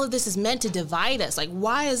what. All of this is meant to divide us. Like,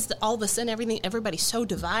 why is all of a sudden everybody so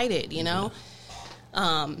divided, you know?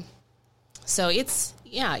 So it's,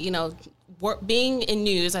 you know, being in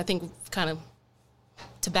news, I think, kind of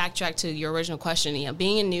to backtrack to your original question, you know,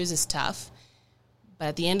 being in news is tough. But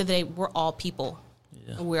at the end of the day, we're all people.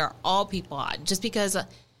 Yeah. We're all people. Just because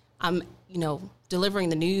I'm, delivering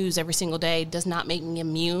the news every single day does not make me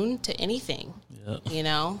immune to anything. Yep.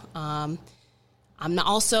 I'm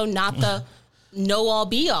also not the know all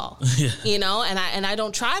be all, and I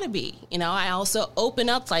don't try to be. I also open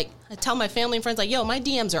up, like I tell my family and friends, like, yo, my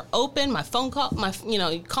DMs are open, my phone call,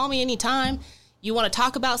 you call me anytime. You want to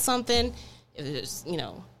talk about something, if it's,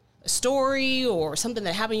 a story or something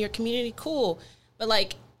that happened in your community, cool. But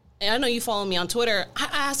like, and I know you follow me on Twitter, I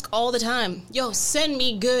ask all the time, yo, send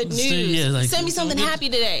me good news. Send me something happy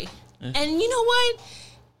today. Yeah. And you know what?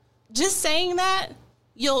 Just saying that,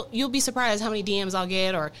 you'll be surprised how many DMs I'll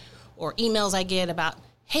get or emails I get about,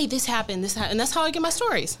 hey, this happened, and that's how I get my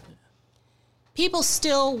stories. People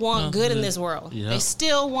still want good in this world. Yep. They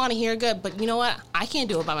still want to hear good, but you know what? I can't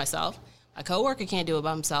do it by myself. My coworker can't do it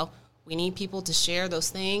by himself. We need people to share those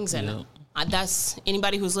things, and that's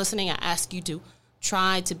anybody who's listening. I ask you to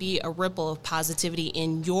try to be a ripple of positivity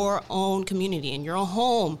in your own community, in your own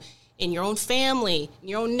home, in your own family, in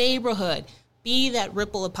your own neighborhood. Be that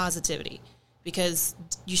ripple of positivity, because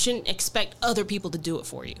you shouldn't expect other people to do it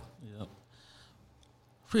for you. Yep.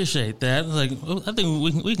 Appreciate that. Like, I think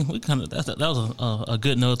we kind of that was a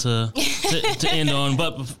good note to end on.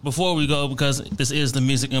 But before we go, because this is the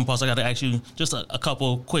Music Impulse, I got to ask you just a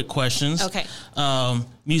couple quick questions. Okay.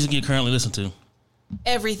 Music you currently listen to?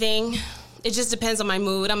 Everything. It just depends on my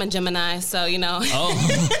mood. I'm a Gemini, so yeah.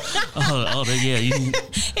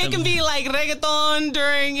 It can be like reggaeton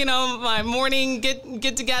during my morning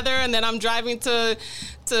get together, and then I'm driving to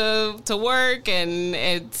work, and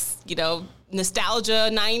it's nostalgia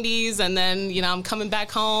 90s, and then I'm coming back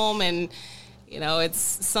home, and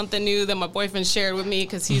it's something new that my boyfriend shared with me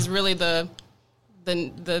because he's really the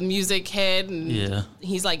music head, and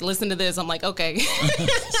he's like, listen to this. I'm like, okay.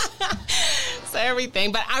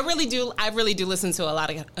 Everything, but I really do listen to a lot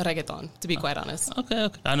of reggaeton, to be quite honest. Okay.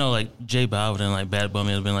 I know like J Balvin and like Bad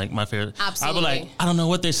Bunny has been like my favorite. Absolutely. I'll be like, I don't know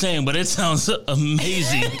what they're saying, but it sounds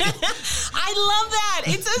amazing. I love that.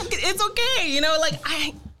 It's okay.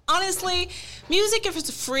 I honestly, music if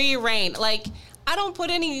it's free reign. Like I don't put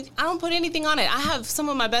anything on it. I have some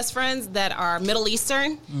of my best friends that are Middle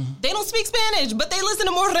Eastern. Mm-hmm. They don't speak Spanish, but they listen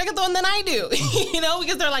to more reggaeton than I do.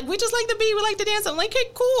 Because they're like, we just like the beat, we like to dance. I'm like, hey,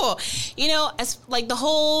 cool. As like the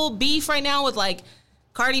whole beef right now with like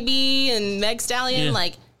Cardi B and Meg Stallion,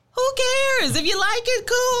 like, who cares? If you like it,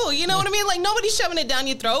 cool. You know what I mean? Like nobody's shoving it down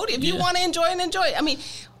your throat. If you want to enjoy it, enjoy it. I mean,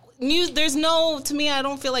 to me, I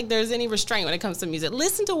don't feel like there's any restraint when it comes to music.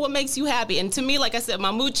 Listen to what makes you happy. And to me, like I said,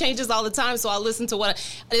 my mood changes all the time, so I listen to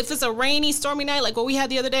if it's a rainy, stormy night, like what we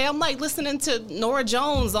had the other day, I'm like listening to Norah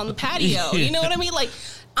Jones on the patio. You know what I mean? Like,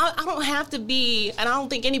 I don't have to be, and I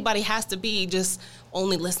don't think anybody has to be just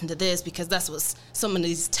only listen to this because that's what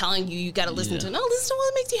somebody's telling you got to listen to. No, listen to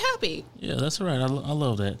what makes you happy. Yeah, that's right. I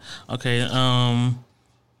love that. Okay,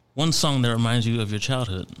 one song that reminds you of your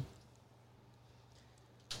childhood.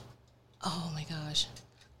 Oh my gosh,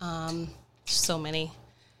 so many.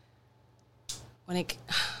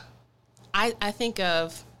 I think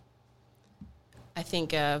of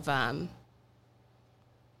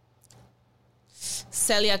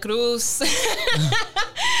Celia Cruz.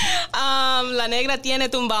 La Negra Tiene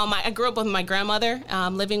Tumbao. I grew up with my grandmother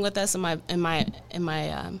living with us in my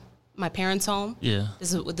parents' home. Yeah,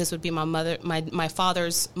 this would be my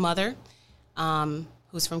father's mother.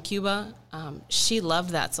 Who's from Cuba. She loved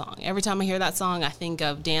that song. Every time I hear that song, I think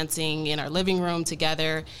of dancing in our living room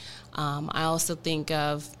together. I also think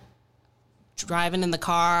of driving in the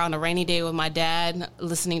car on a rainy day with my dad,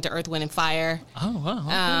 listening to Earth, Wind, and Fire. Oh, wow.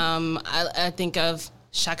 Okay. I think of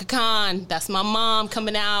Shaka Khan. That's my mom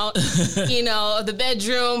coming out, the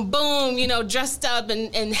bedroom, boom, dressed up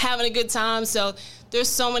and having a good time. So there's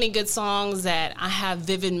so many good songs that I have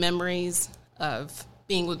vivid memories of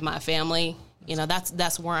being with my family.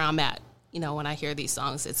 That's where I'm at. When I hear these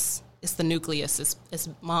songs, it's the nucleus. It's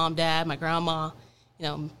mom, dad, my grandma,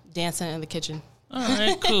 dancing in the kitchen. All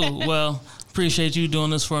right, cool. Well, appreciate you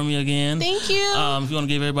doing this for me again. Thank you. If you want to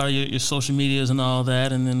give everybody your social medias and all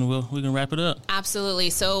that, and then we can wrap it up.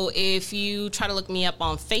 Absolutely. So if you try to look me up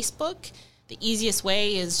on Facebook, the easiest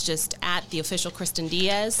way is just at the official Kristen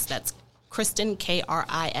Diaz. That's Kristen,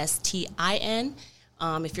 Kristin.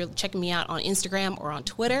 If you're checking me out on Instagram or on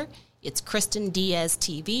Twitter, it's Kristen Diaz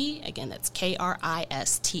TV. Again, that's Kristin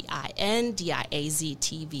Diaz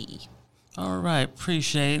TV. All right.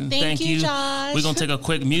 Appreciate it. Thank you, Josh. We're going to take a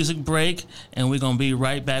quick music break, and we're going to be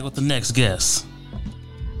right back with the next guest.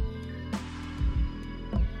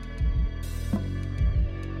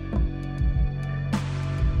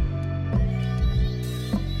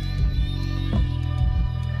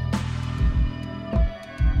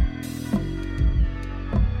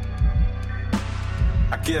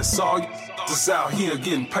 guess all you is out here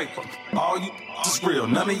getting paper. All you is real,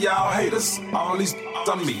 none of y'all haters. All these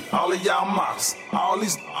I meet, all of y'all models. All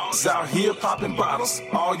these is out here popping bottles.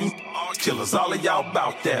 All you killers, all of y'all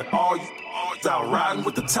about that. All you out riding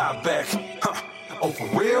with the top back. Oh, for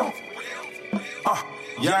real?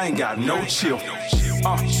 Y'all ain't got no chill.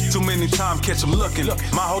 Too many times catch them looking.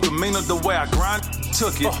 My whole demeanor, the way I grind,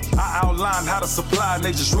 took it. I outlined how to supply, and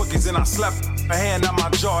they just rookies. And I slapped a hand out my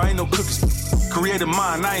jaw, ain't no cookies. Created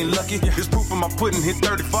mine, I ain't lucky. It's proof of my pudding, hit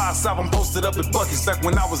 35 south, I'm posted up at buckets. Back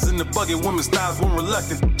when I was in the buggy, women's styles weren't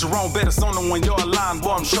reluctant. Jerome Bettis on the one yard line,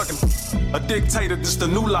 boy, I'm trucking. A dictator, just the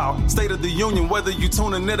new law. State of the union, whether you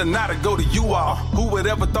tuning it or not, it go to you all. Who would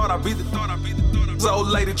ever thought I'd be the old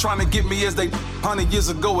lady trying to get me as they 100 years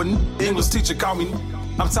ago, an English teacher called me.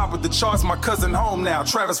 I'm top of the charts, my cousin home now.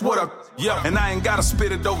 Travis, what up? Yeah, and I ain't gotta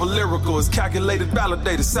spit it over lyrical. It's calculated,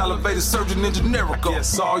 validated, salivated, surgeon, engineerical.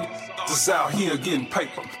 Yes, all you is out here getting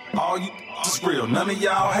paper. All you is real, none of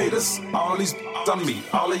y'all haters. All these I meet,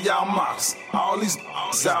 all of y'all models. All these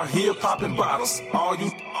is out here popping bottles. All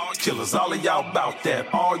you killers, all of y'all about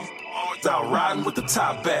that. All you out riding with the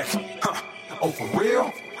top back. Oh, for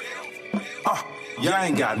real? Y'all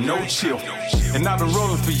ain't got no chill. And I've been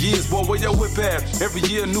rolling for years, boy, where your whip at? Every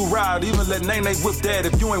year a new ride, even let Nene whip that.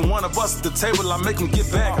 If you ain't one of us at the table, I make them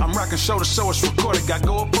get back. I'm rocking show to show, it's recorded, got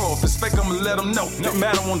go pro. If it's fake, I'ma let them know. No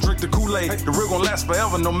matter, won't drink the Kool-Aid. The real gon' last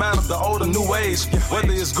forever, no matter the old or new age.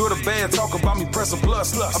 Whether it's good or bad, talk about me, press a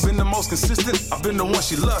plus. I've been the most consistent, I've been the one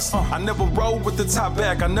she loves. I never rolled with the top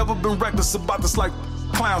back, I never been reckless about this like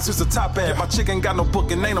clowns, here's the top ad. My chick ain't got no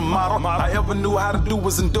book and ain't a model. All I ever knew how to do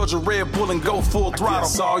was indulge a Red Bull and go full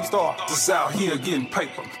throttle. All you just out here getting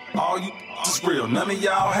paper. All you just real, none of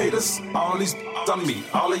y'all haters. All these I meet,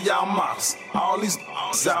 all of y'all models. All these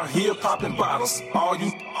is out here popping bottles. All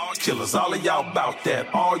you killers, all of y'all about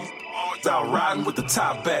that. All you out riding with the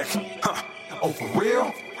top back. Oh, for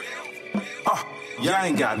real? Y'all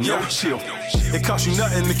ain't got no chill. It costs you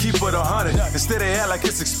nothing to keep it 100. Instead they act like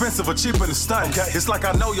it's expensive or cheaper than stunting. It's like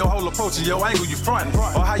I know your whole approach and your angle you frontin'.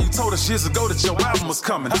 Or how you told us years ago that your album was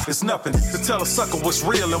coming. It's nothing to tell a sucker what's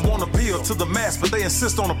real and won't appeal to the mass, but they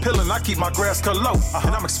insist on appealing. I keep my grass cut low,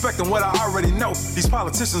 and I'm expecting what I already know. These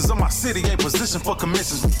politicians in my city ain't positioned for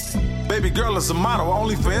commissions. Baby girl is a model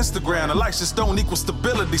only for Instagram. The likes just don't equal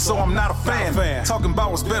stability, so I'm not a fan. Talking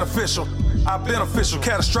about what's beneficial. I'm beneficial,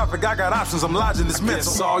 catastrophic, I got options, I'm lodging this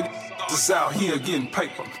mental. All you just out here getting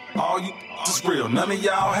paper. All you just real, none of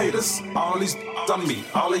y'all haters. All these I meet,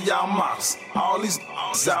 all of y'all models. All these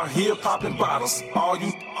is out here popping bottles. All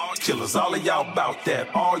you killers, all of y'all about that.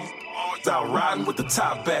 All you out riding with the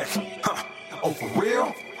top back. Oh, for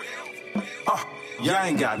real? Y'all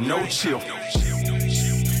ain't got no chill.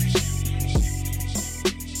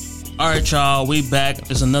 All right, y'all, we back.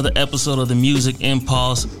 It's another episode of the Music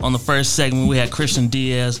Impulse. On the first segment, we had Christian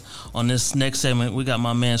Diaz. On this next segment, we got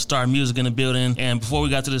my man Star Music in the building. And before we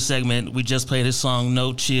got to this segment, we just played his song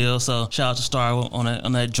No Chill. So shout out to Star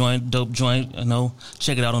on that joint, dope joint. You know,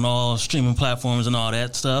 check it out on all streaming platforms and all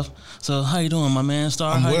that stuff. So how you doing, my man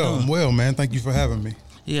Star? I'm well, man. Thank you for having me.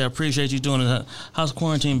 Yeah, I appreciate you doing it. How's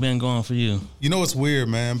quarantine been going for you? You know, it's weird,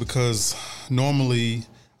 man, because normally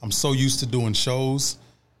I'm so used to doing shows.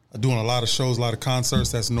 Doing a lot of shows, a lot of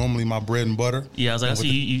concerts. That's normally my bread and butter. Yeah, I was like, I see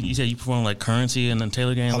you said you perform like Currency and then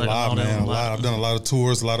Taylor Gang. A lot. I've done a lot of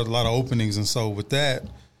tours, a lot of openings, and so with that,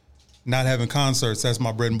 not having concerts, that's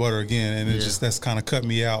my bread and butter again, and it that's kind of cut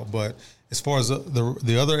me out. But as far as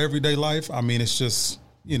the other everyday life, I mean, it's just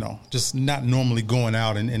just not normally going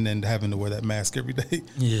out and then having to wear that mask every day.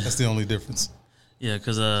 Yeah, that's the only difference. Yeah,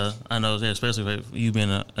 because I know, especially if you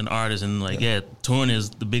being an artist and touring is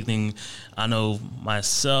the big thing. I know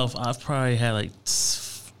myself, I've probably had like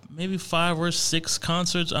maybe 5 or 6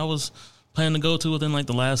 concerts I was planning to go to within like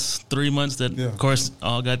the last 3 months that, of course,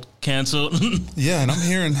 all got canceled. Yeah, and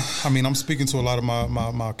I'm speaking to a lot of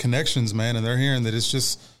my connections, man, and they're hearing that it's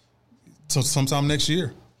just sometime next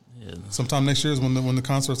year. Yeah. Sometime next year is when the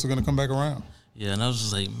concerts are going to come back around. Yeah, and I was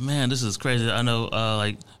just like, man, this is crazy. I know,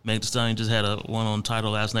 like, Meg Thee Stallion just had one on Tidal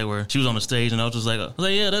last night where she was on the stage, and I was just like,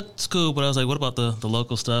 yeah, that's cool. But I was like, what about the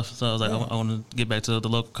local stuff? So I was like, I want to get back to the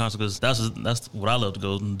local concert because that's what I love to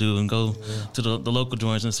go and do and go to the local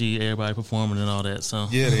joints and see everybody performing and all that. So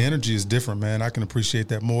yeah, the energy is different, man. I can appreciate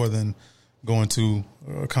that more than going to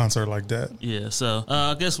a concert like that. Yeah, so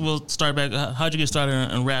I guess we'll start back. How'd you get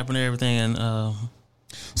started in rapping and everything? And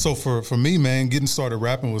so for me, man, getting started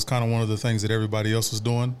rapping was kind of one of the things that everybody else was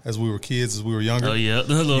doing as we were kids, as we were younger. Oh yeah,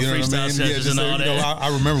 the little freestyle sessions and all that. I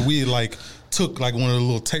remember we took like one of the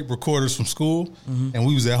little tape recorders from school, and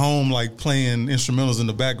we was at home like playing instrumentals in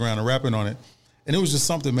the background and rapping on it. And it was just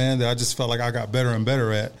something, man, that I just felt like I got better and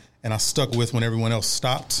better at, and I stuck with when everyone else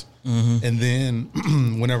stopped. Mm-hmm. And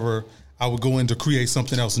then whenever I would go in to create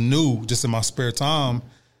something else new, just in my spare time,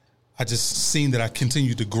 I just seen that I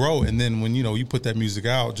continued to grow. And then when, you put that music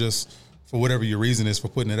out, just for whatever your reason is for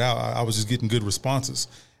putting it out, I was just getting good responses.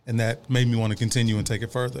 And that made me want to continue and take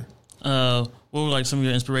it further. What were like some of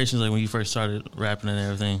your inspirations like when you first started rapping and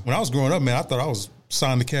everything? When I was growing up, man, I thought I was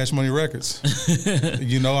signed to Cash Money Records.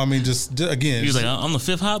 Just again. He was like, I'm the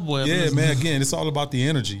fifth hot boy. Yeah, man, again, it's all about the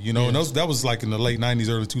energy, And that was like in the late 90s,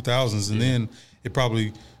 early 2000s. And then it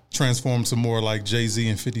probably transformed to more like Jay-Z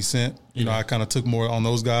and 50 Cent. I kind of took more on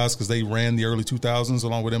those guys because they ran the early 2000s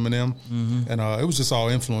along with Eminem. Mm-hmm. And it was just all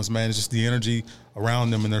influence, man. It's just the energy around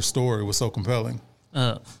them and their story was so compelling.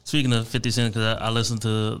 Speaking of 50 Cent, because I listened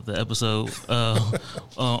to the episode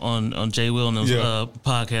on Jay Will and his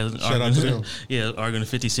podcast. Shout out to them. Yeah, arguing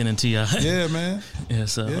 50 Cent and T.I. Yeah, man. Yeah,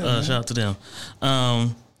 so shout out to them.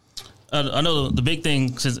 I know the big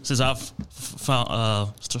thing since I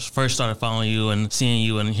first started following you and seeing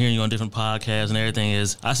you and hearing you on different podcasts and everything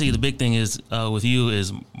is I see the big thing is with you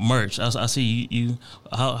is merch. I see you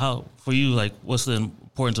how for you, like, what's the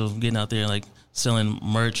importance of getting out there and like selling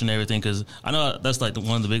merch and everything, because I know that's like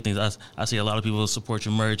one of the big things. I see a lot of people support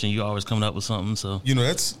your merch and you always coming up with something. So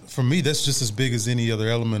that's, for me, that's just as big as any other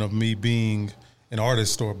element of me being an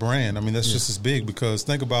artist or a brand. I mean, that's just as big, because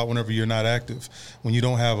think about whenever you're not active, when you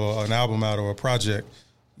don't have an album out or a project,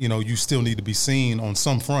 you still need to be seen on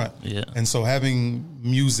some front. Yeah. And so having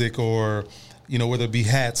music or whether it be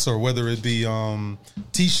hats or whether it be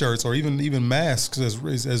T-shirts or even masks, because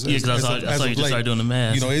I saw you just started doing the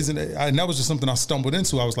masks. And that was just something I stumbled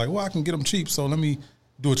into. I was like, well, I can get them cheap, so let me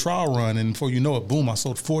do a trial run, and before you know it, boom, I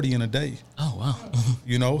sold 40 in a day. Oh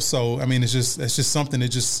wow! So I mean, it's just something.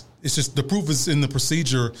 It's just the proof is in the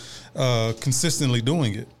procedure, consistently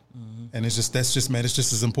doing it, and it's just it's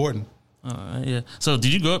just as important. Yeah. So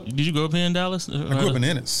did you grow up here in Dallas? I grew up in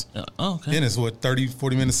Ennis. Okay. Ennis,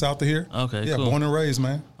 30-40 minutes south of here? Okay, yeah, cool. Born and raised,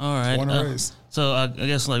 man. All right. Born and raised. So I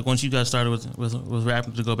guess like once you guys started with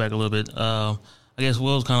rapping, to go back a little bit, I guess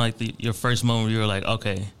what was kind of like your first moment where you were like,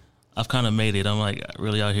 okay, I've kind of made it. I'm like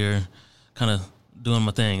really out here kind of doing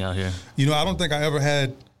my thing out here. I don't think I ever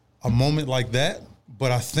had a moment like that,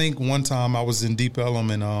 but I think one time I was in Deep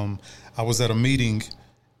Ellum and I was at a meeting,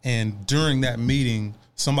 and during that meeting,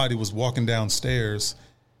 somebody was walking downstairs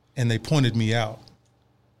and they pointed me out.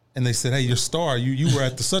 And they said, hey, you're Star, you were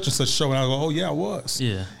at the such and such show. And I go, oh, yeah, I was.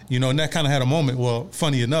 Yeah. And that kind of had a moment. Well,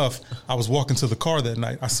 funny enough, I was walking to the car that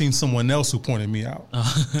night. I seen someone else who pointed me out.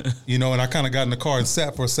 And I kind of got in the car and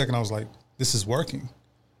sat for a second. I was like, this is working.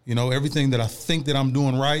 Everything that I think that I'm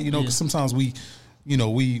doing right, because sometimes we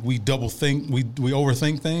double think, we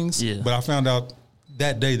overthink things. Yeah. But I found out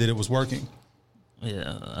that day that it was working.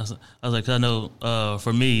 Yeah, I was like, I know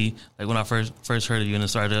for me, like when I first heard of you and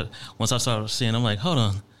once I started seeing, I'm like, hold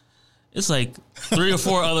on, it's like 3 or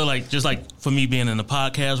 4 other, like, just like for me being in the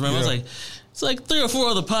podcast realm, I was like, it's like 3 or 4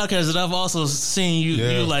 other podcasts that I've also seen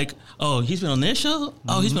you like, oh, he's been on this show?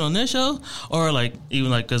 Oh, he's been on this show? Or like,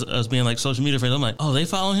 even like us being like social media friends, I'm like, oh, they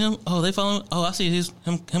follow him? Oh, they follow him? Oh, I see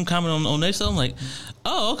him commenting on their show. I'm like,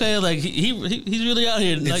 oh, okay, like he's really out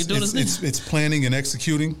here like doing this thing. It's planning and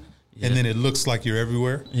executing. Yeah. And then it looks like you're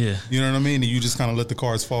everywhere. Yeah. You know what I mean? And you just kind of let the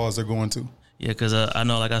cards fall as they're going to. Yeah, because I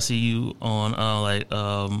know, like, I see you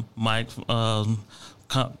on, Mike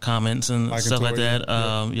comments and Mike stuff and like that.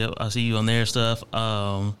 I see you on their stuff.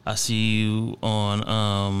 I see you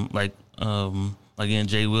on, again,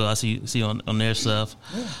 Jay Will, I see you on their stuff.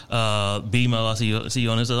 Yeah. BMO, I see you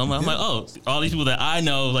on their stuff. I'm like, oh, all these people that I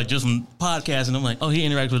know, like, just from podcasting, I'm like, oh, he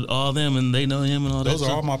interacts with all them and they know him and all that. Those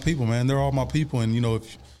are all my people, man. They're all my people. And,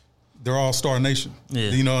 if they're all Star Nation.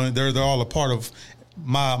 Yeah. They're all a part of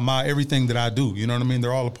my everything that I do. You know what I mean?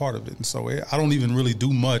 They're all a part of it. And so I don't even really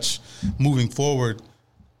do much moving forward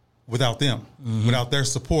without them, without their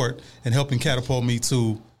support and helping catapult me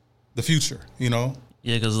to the future,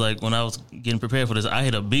 Yeah, because like when I was getting prepared for this, I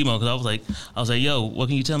hit up BMO because I was like, yo, what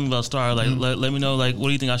can you tell me about Star? Like, let me know, like, what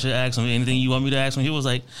do you think I should ask him? Anything you want me to ask him? He was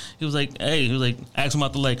like, ask him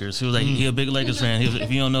about the Lakers. He was like, he a big Lakers fan. He was,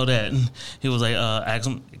 if you don't know that, he was like, ask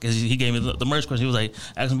him, because he gave me the merch question. He was like,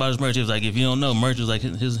 ask him about his merch. He was like, if you don't know, merch was like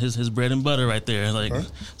his bread and butter right there. Like,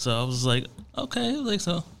 so I was like, okay, like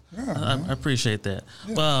so. Yeah, I appreciate that.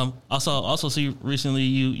 Yeah. But also see recently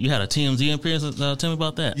you had a TMZ appearance. Tell me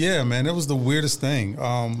about that. Yeah, man, that was the weirdest thing.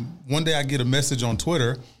 One day I get a message on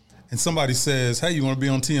Twitter, and somebody says, "Hey, you want to be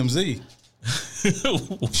on TMZ?"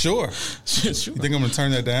 Sure. You think I'm going to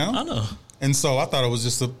turn that down? I know. And so I thought it was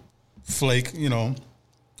just a flake,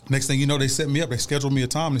 Next thing you know, they set me up. They scheduled me a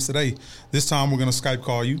time. They said, "Hey, this time we're going to Skype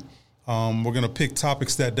call you, We're going to pick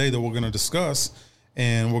topics that day that we're going to discuss,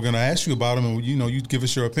 and we're going to ask you about them, and you give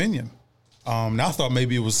us your opinion. Now I thought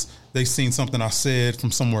maybe it was they seen something I said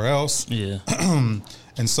from somewhere else. Yeah.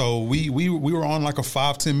 And so we were on like a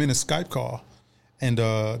 5-10 minute Skype call, and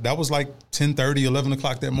that was like 10:30, 11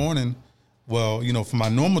 o'clock that morning. Well, for my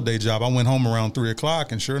normal day job, I went home around 3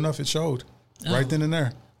 o'clock, and sure enough, it showed right then and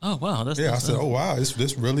there. Oh wow! I said, "Oh wow,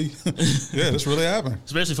 this really, this really happened."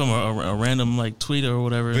 Especially from a random like tweet or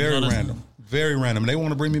whatever. Very random. They want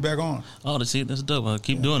to bring me back on. Oh, see, that's dope. I'll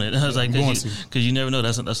keep doing it. I was like, because you never know.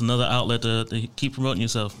 That's another outlet to keep promoting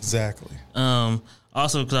yourself. Exactly.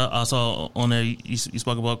 Also, because I saw on there you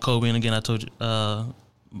spoke about Kobe, and again I told you,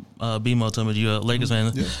 BMO told me you're a Lakers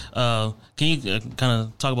fan. Yeah. Can you kind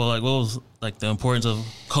of talk about like what was like the importance of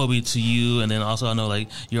Kobe to you, and then also I know like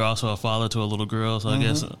you're also a father to a little girl, so I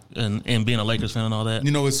guess and being a Lakers fan and all that.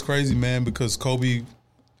 It's crazy, man, because Kobe,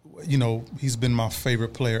 he's been my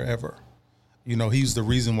favorite player ever. He's the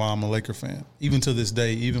reason why I'm a Laker fan. Even to this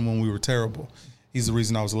day, even when we were terrible, he's the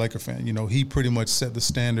reason I was a Laker fan. He pretty much set the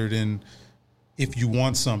standard in if you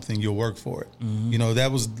want something, you'll work for it. Mm-hmm.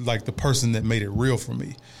 That was like the person that made it real for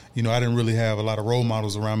me. I didn't really have a lot of role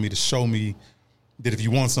models around me to show me that if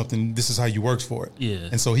you want something, this is how you work for it. Yeah.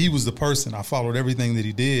 And so he was the person. I followed everything that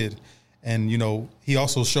he did. And, he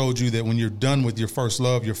also showed you that when you're done with your first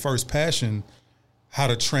love, your first passion, how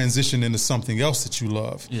to transition into something else that you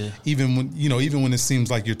love. Yeah. Even when it seems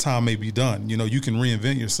like your time may be done, you can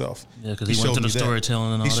reinvent yourself. Yeah, because he went to the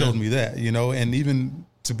storytelling and all that. He showed me that, and even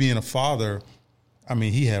to being a father,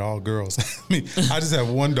 he had all girls. I just have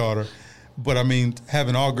one daughter, but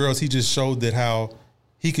having all girls, he just showed that how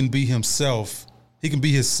he can be himself. He can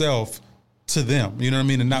be himself to them,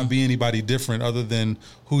 and not be anybody different other than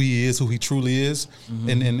who he is, who he truly is,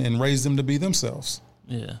 and raise them to be themselves.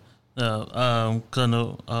 Yeah. Because I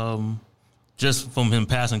know just from him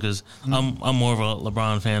passing, because I'm more of a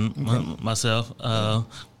LeBron fan myself.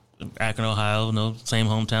 Akron, Ohio, same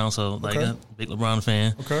hometown, so like a big LeBron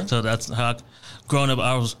fan. Okay. So that's how growing up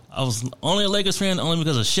I was only a Lakers fan only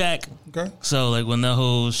because of Shaq. Okay. So like when the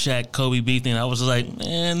whole Shaq Kobe beef thing, I was just like,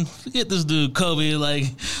 man, forget this dude Kobe. Like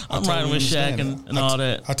I'm riding with Shaq and all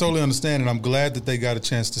that. I totally understand, and I'm glad that they got a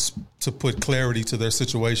chance to put clarity to their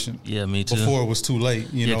situation. Yeah, me too. Before it was too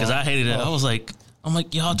late. Yeah, because I hated it. I'm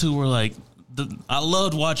like y'all two were like. I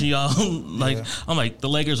loved watching y'all. I'm like, the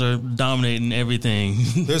Lakers are dominating everything.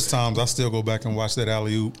 There's times I still go back and watch that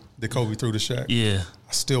alley-oop that Kobe threw to Shaq. Yeah.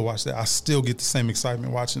 I still watch that. I still get the same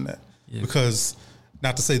excitement watching that. Yeah. Because,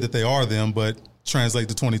 not to say that they are them, but translate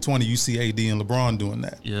to 2020, you see AD and LeBron doing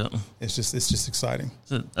that. Yeah. It's just exciting.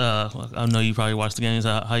 So, I know you probably watched the games.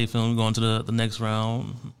 How you feeling going to the next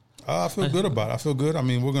round? I feel good about it. I feel good.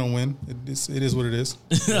 We're going to win. It is what it is.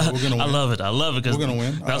 We're going to win. I love it because we're going to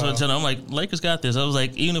win. That's what I'm telling you. I'm like, Lakers got this. I was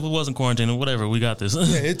like, even if it wasn't quarantine or whatever, we got this.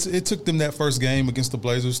 Yeah, it took them that first game against the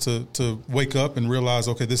Blazers to wake up and realize,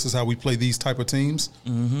 okay, this is how we play these type of teams.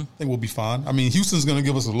 Mm-hmm. I think we'll be fine. Houston's going to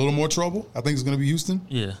give us a little more trouble. I think it's going to be Houston.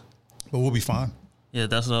 Yeah. But we'll be fine. Yeah,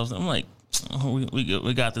 that's what I'm like,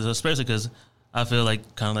 we got this, especially because I feel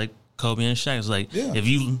like kind of like Kobe and Shaq. It's like, if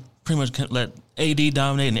you pretty much let AD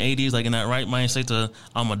dominate, and AD is like in that right mindset to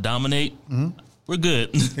I'm gonna dominate. Mm-hmm. We're good.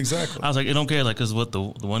 Exactly. I was like, I don't care, like, because the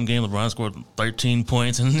one game LeBron scored 13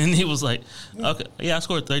 points, and then he was like, okay, yeah, I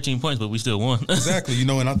scored 13 points, but we still won. Exactly.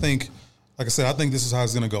 And I think, like I said, I think this is how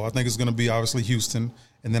it's gonna go. I think it's gonna be obviously Houston,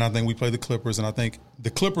 and then I think we play the Clippers, and I think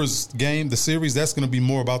the Clippers game, the series, that's gonna be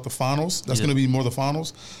more about the finals. That's gonna be more the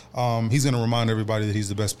finals. He's gonna remind everybody that he's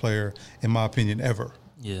the best player, in my opinion, ever.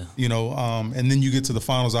 Yeah. And then you get to the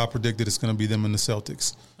finals, I predict that it's going to be them and the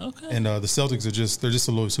Celtics. Okay. And the Celtics they're just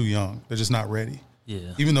a little too young. They're just not ready.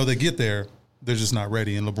 Yeah. Even though they get there, they're just not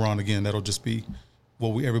ready. And LeBron, again, that'll just be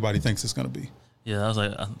what everybody thinks it's going to be. Yeah, I was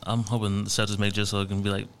like, I'm hoping the Celtics make just so it can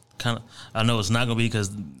be like kind of. I know it's not going to be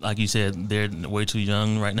because, like you said, they're way too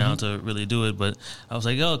young right now to really do it. But I was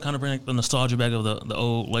like, kind of bring the nostalgia back of the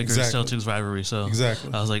old Lakers Celtics rivalry. So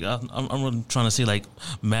exactly, I was like, I'm really trying to see like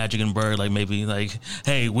Magic and Bird, like maybe like,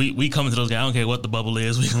 hey, we come into those games. I don't care what the bubble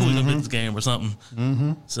is, we gonna beat this game or something.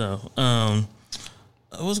 Mm-hmm. So, I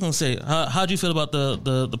was gonna say, how'd you feel about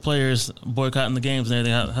the players boycotting the games and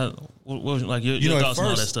everything? What was like your thoughts on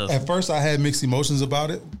all that stuff? At first, I had mixed emotions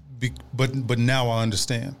about it, but now I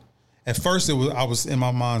understand. At first, I was in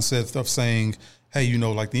my mindset of saying, hey,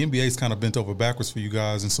 like the NBA's kind of bent over backwards for you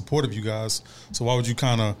guys in support of you guys. So why would you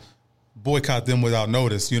kind of boycott them without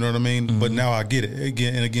notice? You know what I mean? Mm-hmm. But now I get it.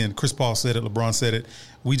 Again, Chris Paul said it. LeBron said it.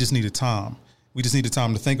 We just needed time. We just needed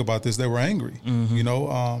time to think about this. They were angry,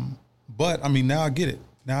 But, now I get it.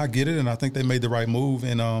 And I think they made the right move.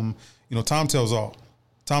 And, time tells all.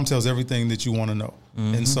 Time tells everything that you want to know.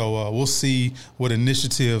 And so we'll see what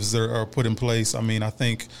initiatives are put in place. I mean, I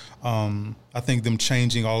think them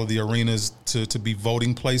changing all of the arenas to be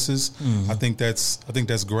voting places. I think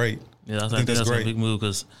that's great. Yeah, I think that's great. A big move,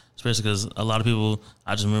 especially because a lot of people,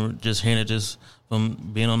 I just remember just hearing it just from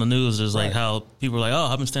being on the news, just like how people are like, oh,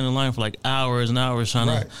 I've been standing in line for like hours and hours trying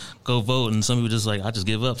to go vote, and some people just like, I just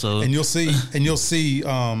give up. So and you'll see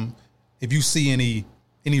if you see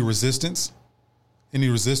any resistance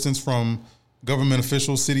from government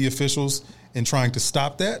officials, city officials, in trying to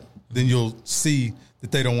stop that, then you'll see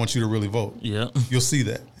that they don't want you to really vote. Yeah, you'll see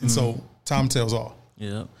that, and so time tells all.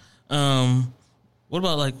 Yeah. What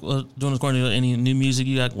about like doing this quarantine? Any new music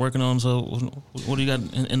you got working on? So what do you got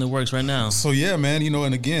in the works right now? So yeah, man,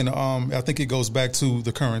 and again, I think it goes back to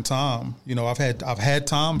the current time. I've had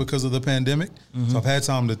time because of the pandemic, so I've had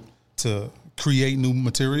time to create new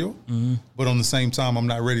material, but on the same time, I'm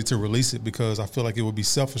not ready to release it because I feel like it would be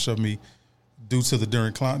selfish of me due to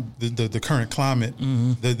the current climate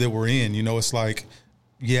that we're in. It's like,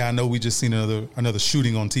 yeah, I know we just seen another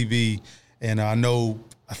shooting on TV, and I know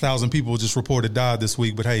 1,000 people just reported died this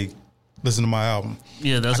week, but hey, listen to my album.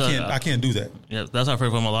 Yeah, I can't do that. Yeah, that's how I've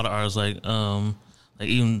heard from a lot of artists, like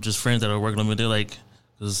even just friends that are working on me. They're like,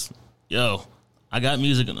 "Cause I got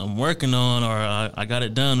music I'm working on, or I got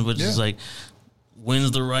it done, but it's like,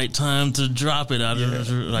 when's the right time to drop it?"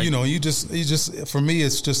 You just for me,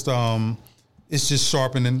 it's just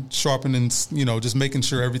sharpening, just making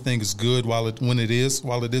sure everything is good when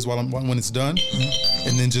it's done,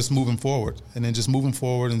 and then just moving forward,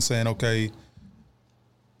 and saying, okay,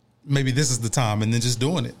 maybe this is the time, and then just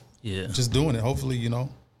doing it. Yeah, just doing it. Hopefully, Yeah,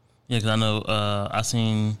 because I know I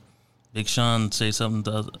seen Big Sean say something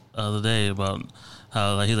the other day about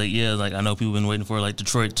how he's like, I know people been waiting for like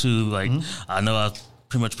Detroit 2. Like I know I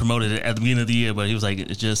pretty much promoted it at the beginning of the year, but he was like,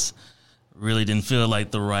 it just really didn't feel like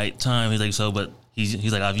the right time. He's like, but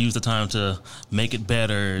he's like, I've used the time to make it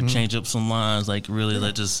better, change up some lines, like really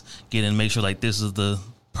like just get in, make sure like this is the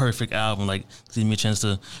perfect album, like give me a chance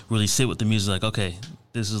to really sit with the music. Like, okay,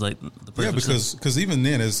 this is like the perfect. Yeah, because even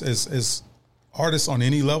then, as artists on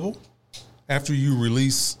any level, after you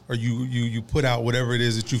release or you put out whatever it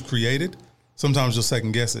is that you've created, sometimes you'll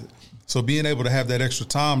second guess it. So being able to have that extra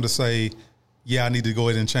time to say, yeah, I need to go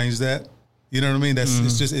ahead and change that. You know what I mean?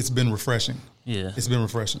 It's been refreshing. Yeah, it's been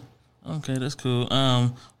refreshing. Okay, that's cool.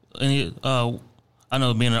 I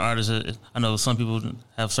know being an artist, I know some people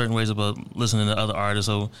have certain ways about listening to other artists.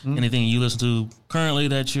 So anything you listen to currently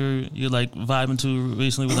that you're like vibing to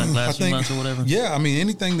recently with like last few months or whatever? Yeah, I mean,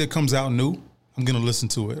 anything that comes out new, I'm going to listen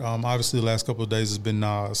to it. Obviously, the last couple of days has been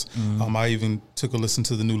Nas. I even took a listen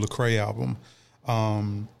to the new Lecrae album.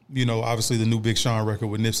 Obviously the new Big Sean record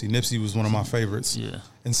with Nipsey. Nipsey was one of my favorites. Yeah.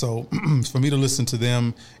 And so for me to listen to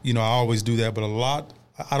them, I always do that. But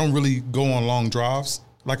I don't really go on long drives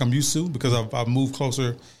like I'm used to because I've moved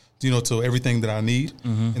closer, to everything that I need.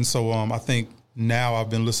 And so I think now I've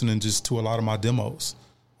been listening just to a lot of my demos.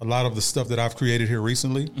 A lot of the stuff that I've created here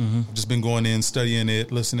recently, I've just been going in, studying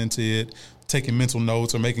it, listening to it, taking mental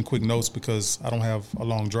notes or making quick notes because I don't have a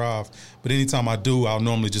long drive. But anytime I do, I'll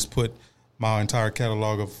normally just put my entire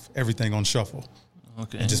catalog of everything on shuffle.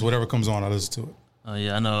 Okay. And just whatever comes on, I listen to it.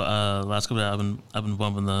 Yeah, I know. Last couple of days, I've been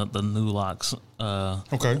bumping the new Lox album.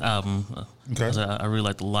 Okay, I really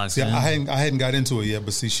like the Lox. Yeah, I hadn't got into it yet,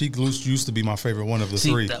 but see, Sheek Louch used to be my favorite one of the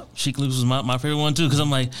three. Sheek Louch was my favorite one too because I'm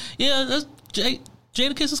like, yeah, that's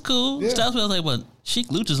Jadakiss is cool. Yeah. Styles, I was like, but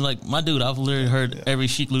Sheek Louch is like my dude. I've literally heard every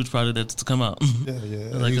Sheek Louch project that's come out. Yeah.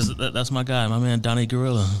 Like, that's my guy, my man Donnie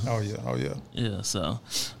Gorilla. Oh yeah. Yeah. So,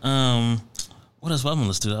 what else? What I'm gonna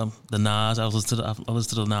listen to? The Nas. I listened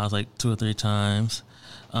to the Nas like 2 or 3 times.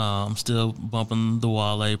 I'm still bumping the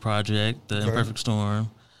Wale project, the Imperfect Storm.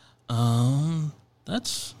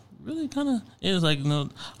 That's really kind of it. Was like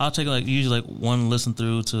I'll take like usually like one listen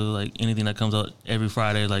through to like anything that comes out every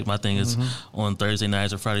Friday. Like my thing is on Thursday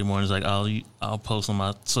nights or Friday mornings. Like I'll post on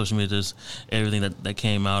my social media just everything that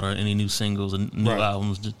came out or any new singles and new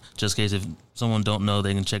albums, just in case if someone don't know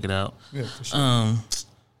they can check it out. Yeah, for sure.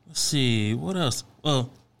 Let's see what else.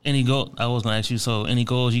 Well, any goal? I was gonna ask you. So, any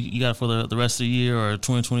goals you got for the rest of the year or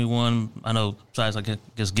 2021? I know, besides I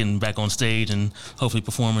guess getting back on stage and hopefully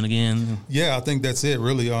performing again. Yeah, I think that's it.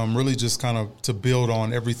 Really, really just kind of to build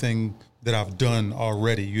on everything that I've done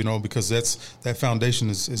already. Because that foundation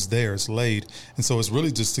is there, it's laid, and so it's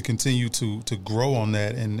really just to continue to grow on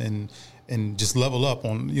that and just level up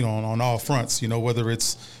on on all fronts. Whether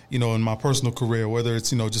it's in my personal career, whether it's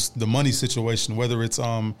just the money situation, whether it's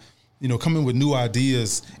coming with new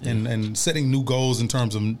ideas and setting new goals in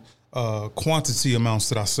terms of quantity amounts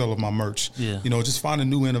that I sell of my merch. Yeah. Just finding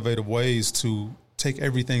new innovative ways to take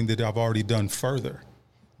everything that I've already done further.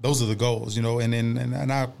 Those are the goals, you know, and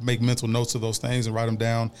I make mental notes of those things and write them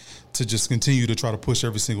down to just continue to try to push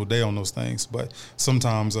every single day on those things. But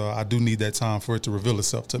sometimes I do need that time for it to reveal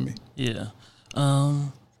itself to me. Yeah.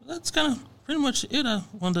 That's kind of pretty much it. I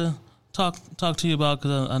wanted to talk to you about,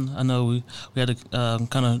 because I know we had to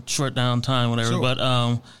kind of short down time, whatever.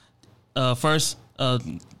 Sure. But first,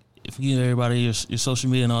 if you give everybody your social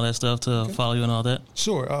media and all that stuff to follow you and all that.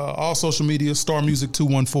 Sure. All social media, Star Music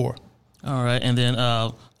 214. All right, and then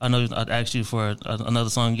I know I'd asked you for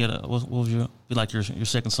another song. What would your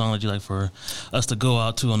second song that you like for us to go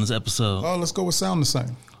out to on this episode? Let's go with Sound the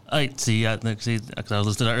Same. I see. Because I was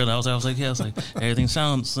listening to that earlier. I was like, everything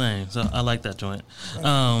sounds the same. So I like that joint.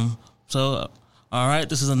 All right,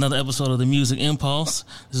 this is another episode of the Music Impulse.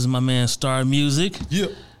 This is my man Star Music.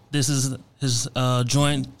 Yep. This is his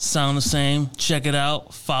joint, Sound the Same. Check it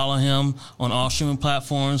out. Follow him on all streaming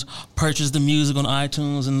platforms. Purchase the music on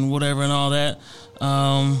iTunes and whatever and all that.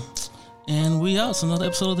 And we out. It's another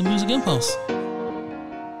episode of the Music Impulse.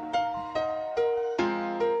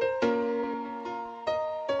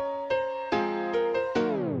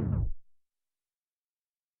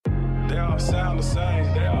 They all sound the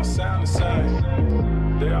same. They all sound the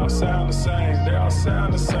same. They all sound the same. They all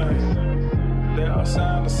sound the same. They all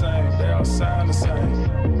sound the same, they all sound the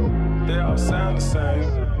same. They all sound the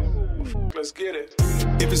same. Let's get it.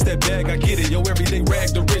 If it's that bag, I get it. Yo, everyday rag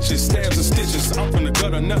to riches, stabs and stitches. I'm from the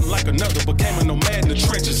gutter, nothing like another. Became a nomad in the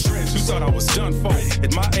trenches. You thought I was done for.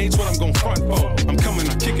 At my age, what I'm gon' front for? I'm coming,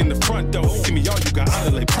 I kick in the front door. Give me all you got,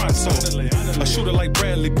 Andale pronto. A shooter like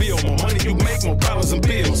Bradley Beal. More money you make, more dollars and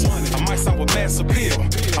bills. I might sign with mass appeal.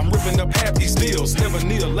 I'm ripping up half these deals. Never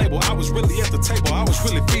need a label. I was really at the table. I was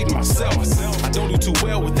really feeding myself. I don't do too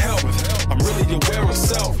well with help. I'm really aware of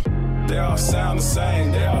self. They all sound the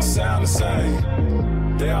same. They all sound the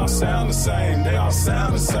same. They all sound the same. They all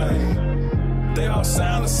sound the same. They all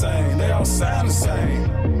sound the same. They all sound the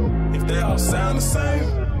same. If they all sound the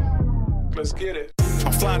same, let's get it.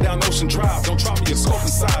 I'm flying down Ocean Drive. Don't try me a scope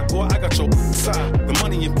inside. Boy, I got your side. The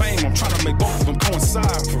money and fame, I'm trying to make both of them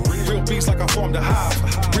coincide. Real beats like I formed a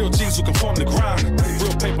hive. Real G's who can form the grind.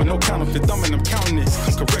 Real paper, no counterfeit. Thumbing, I'm counting it.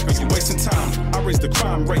 I'm correct, or you wasting time. I raise the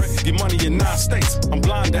crime rate. Get money in 9 states. I'm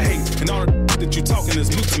blind to hate. And all the that you talking is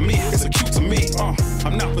new to me. It's acute to me.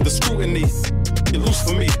 I'm not for the scrutiny. You're loose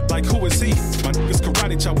for me, like who is he? My niggas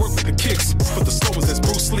karate chop, work with the kicks. But the slowest as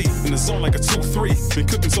Bruce Lee, in the zone like a 2-3. Been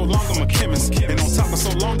cooking so long, I'm a chemist. And on top of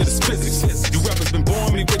so long that it's physics. You rappers been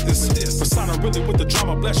boring me with this. Persona really with the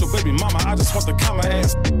drama. Bless your baby mama, I just want the comma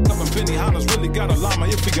ass. Up and Benny Hanna's really got a llama.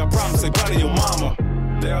 If we got problems, say bye to your mama.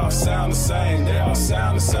 They all sound the same, they all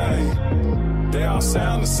sound the same. They all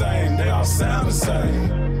sound the same, they all sound the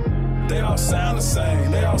same. They all sound the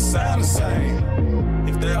same, they all sound the same.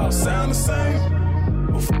 If they all sound the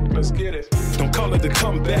same, let's get it. Don't call it a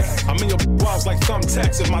comeback. I'm in your walls like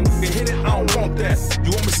thumbtacks. If my nigga hit it, I don't want that.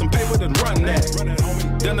 You want me some paper, then run that.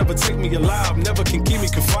 They'll never take me alive, never can keep me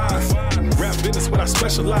confined. Rap business, what I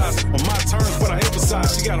specialize. On my terms, what I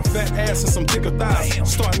emphasize. She got a fat ass and some thicker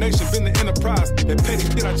thighs. Star Nation, been the enterprise. That petty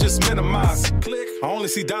shit I just minimize. Click. I only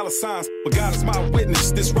see dollar signs, but God is my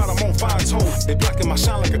witness. This route I'm on fine tone. They blocking my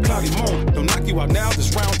shine like a cloudy moon. Don't knock you out now,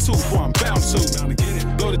 this round 2, boy, I'm bound to.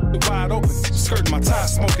 Blow the wide open, skirting my tie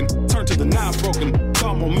smoking. Turn to the knife broken, it's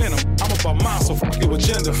all momentum. I'm about mine, so fuck your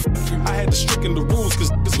agenda. I had to stricken the rules,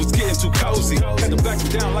 cause this was getting too cozy. Had to back me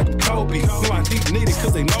down like I'm Kobe. No, I deep needed,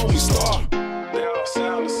 cause they know me star. They all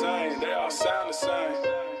sound the same, they all sound the same.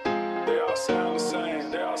 They all sound the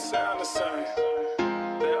same, they all sound the same.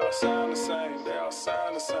 They all sound the same, they all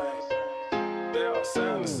sound the same. They all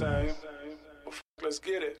sound the same. Let's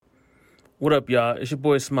get it. What up, y'all? It's your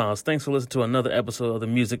boy Smiles. Thanks for listening to another episode of the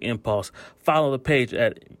Music Impulse. Follow the page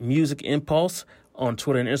at Music Impulse on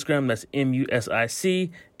Twitter and Instagram. That's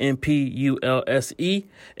MUSICMPULSE.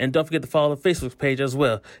 And don't forget to follow the Facebook page as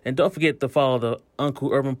well. And don't forget to follow the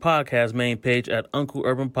Uncle Urban Podcast main page at Uncle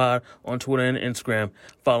Urban Pod on Twitter and Instagram.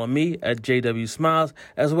 Follow me at JW Smiles,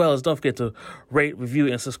 as well as don't forget to rate,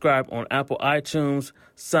 review, and subscribe on Apple iTunes,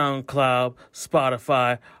 SoundCloud,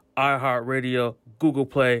 Spotify, iHeartRadio, Google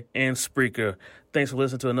Play, and Spreaker. Thanks for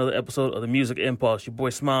listening to another episode of the Music Impulse. Your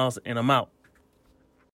boy Smiles, and I'm out.